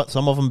back, and I got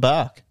some of them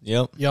back.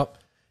 Yep.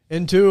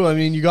 And two, I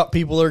mean, you got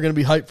people that are going to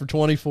be hyped for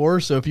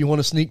 24, so if you want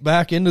to sneak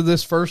back into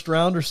this first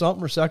round or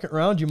something or second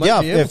round, you might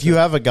be able if you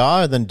have a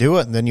guy, then do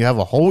it, and then you have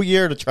a whole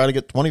year to try to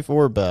get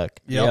 24 back.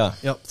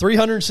 Yep.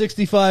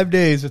 365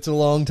 days, it's a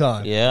long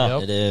time.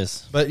 Yeah, it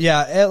is. But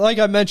yeah, like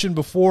I mentioned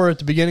before at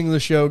the beginning of the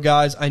show,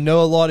 guys, I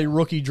know a lot of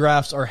rookie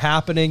drafts are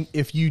happening.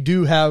 If you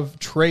do have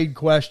trade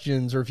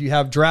questions or if you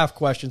have draft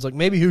questions, like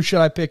maybe who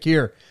should I pick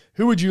here?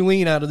 Who would you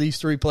lean out of these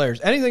three players?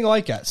 Anything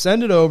like that,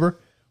 send it over.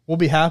 We'll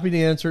be happy to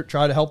answer it,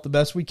 try to help the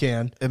best we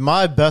can. And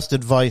my best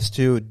advice,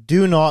 too,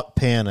 do not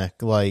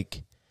panic.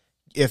 Like,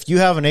 if you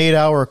have an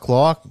 8-hour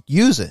clock,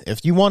 use it.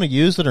 If you want to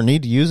use it or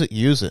need to use it,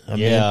 use it. I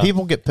mean,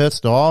 people get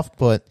pissed off,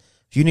 but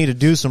if you need to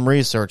do some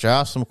research,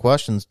 ask some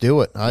questions,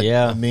 do it.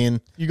 I mean,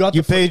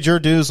 you paid your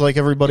dues like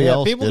everybody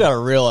else people did. got to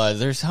realize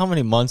there's how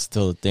many months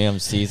till the damn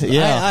season.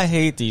 I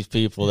hate these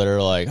people that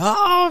are like,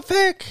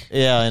 pick.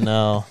 Yeah, I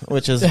know.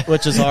 Which is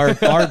our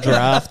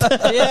draft.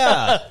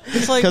 Yeah.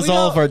 It's like, because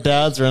all of our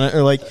dads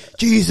are like,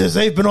 Jesus,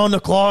 they've been on the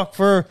clock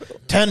for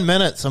 10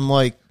 minutes. I'm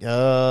like,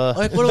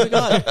 what do we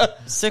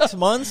got? 6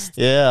 months?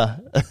 Yeah.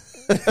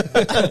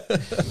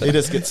 They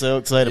just get so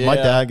excited. My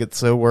dad gets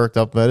so worked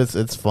up, but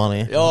it's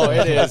funny. Oh,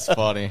 it is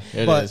funny.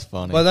 It is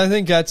funny. But I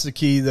think that's the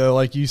key, though.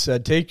 Like you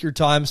said, take your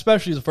time,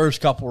 especially the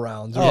first couple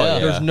rounds.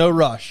 There's no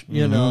rush.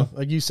 You know,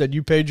 like you said,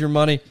 you paid your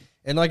money.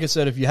 And like I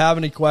said, if you have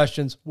any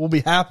questions, we'll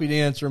be happy to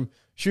answer them.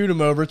 Shoot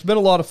them over. It's been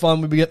a lot of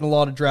fun. We've been getting a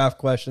lot of draft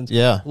questions.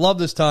 Yeah. Love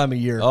this time of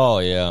year. Oh,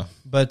 yeah.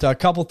 But a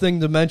couple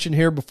things to mention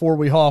here before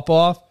we hop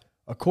off.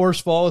 Of course,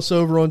 follow us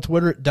over on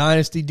Twitter at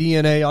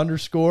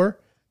DynastyDNA_.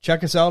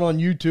 Check us out on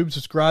YouTube.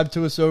 Subscribe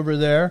to us over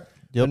there.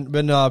 Yep.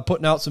 Been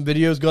putting out some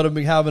videos. Going to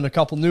be having a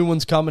couple new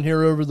ones coming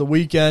here over the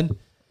weekend.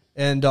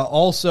 And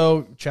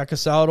also check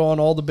us out on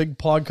all the big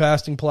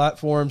podcasting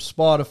platforms,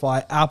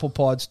 Spotify, Apple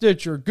Pod,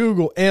 Stitcher,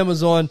 Google,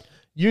 Amazon,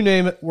 you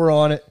name it, we're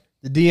on it.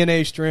 The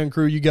DNA Strand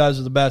crew, you guys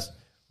are the best.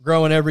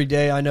 Growing every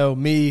day. I know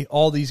me,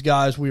 all these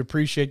guys, we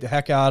appreciate the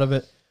heck out of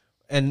it.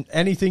 And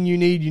anything you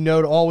need, you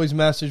know to always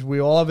message.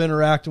 We all have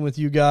interacting with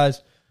you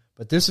guys.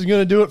 But this is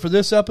going to do it for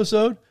this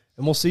episode.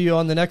 And we'll see you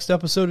on the next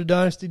episode of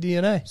Dynasty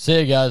DNA. See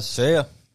you guys. See ya.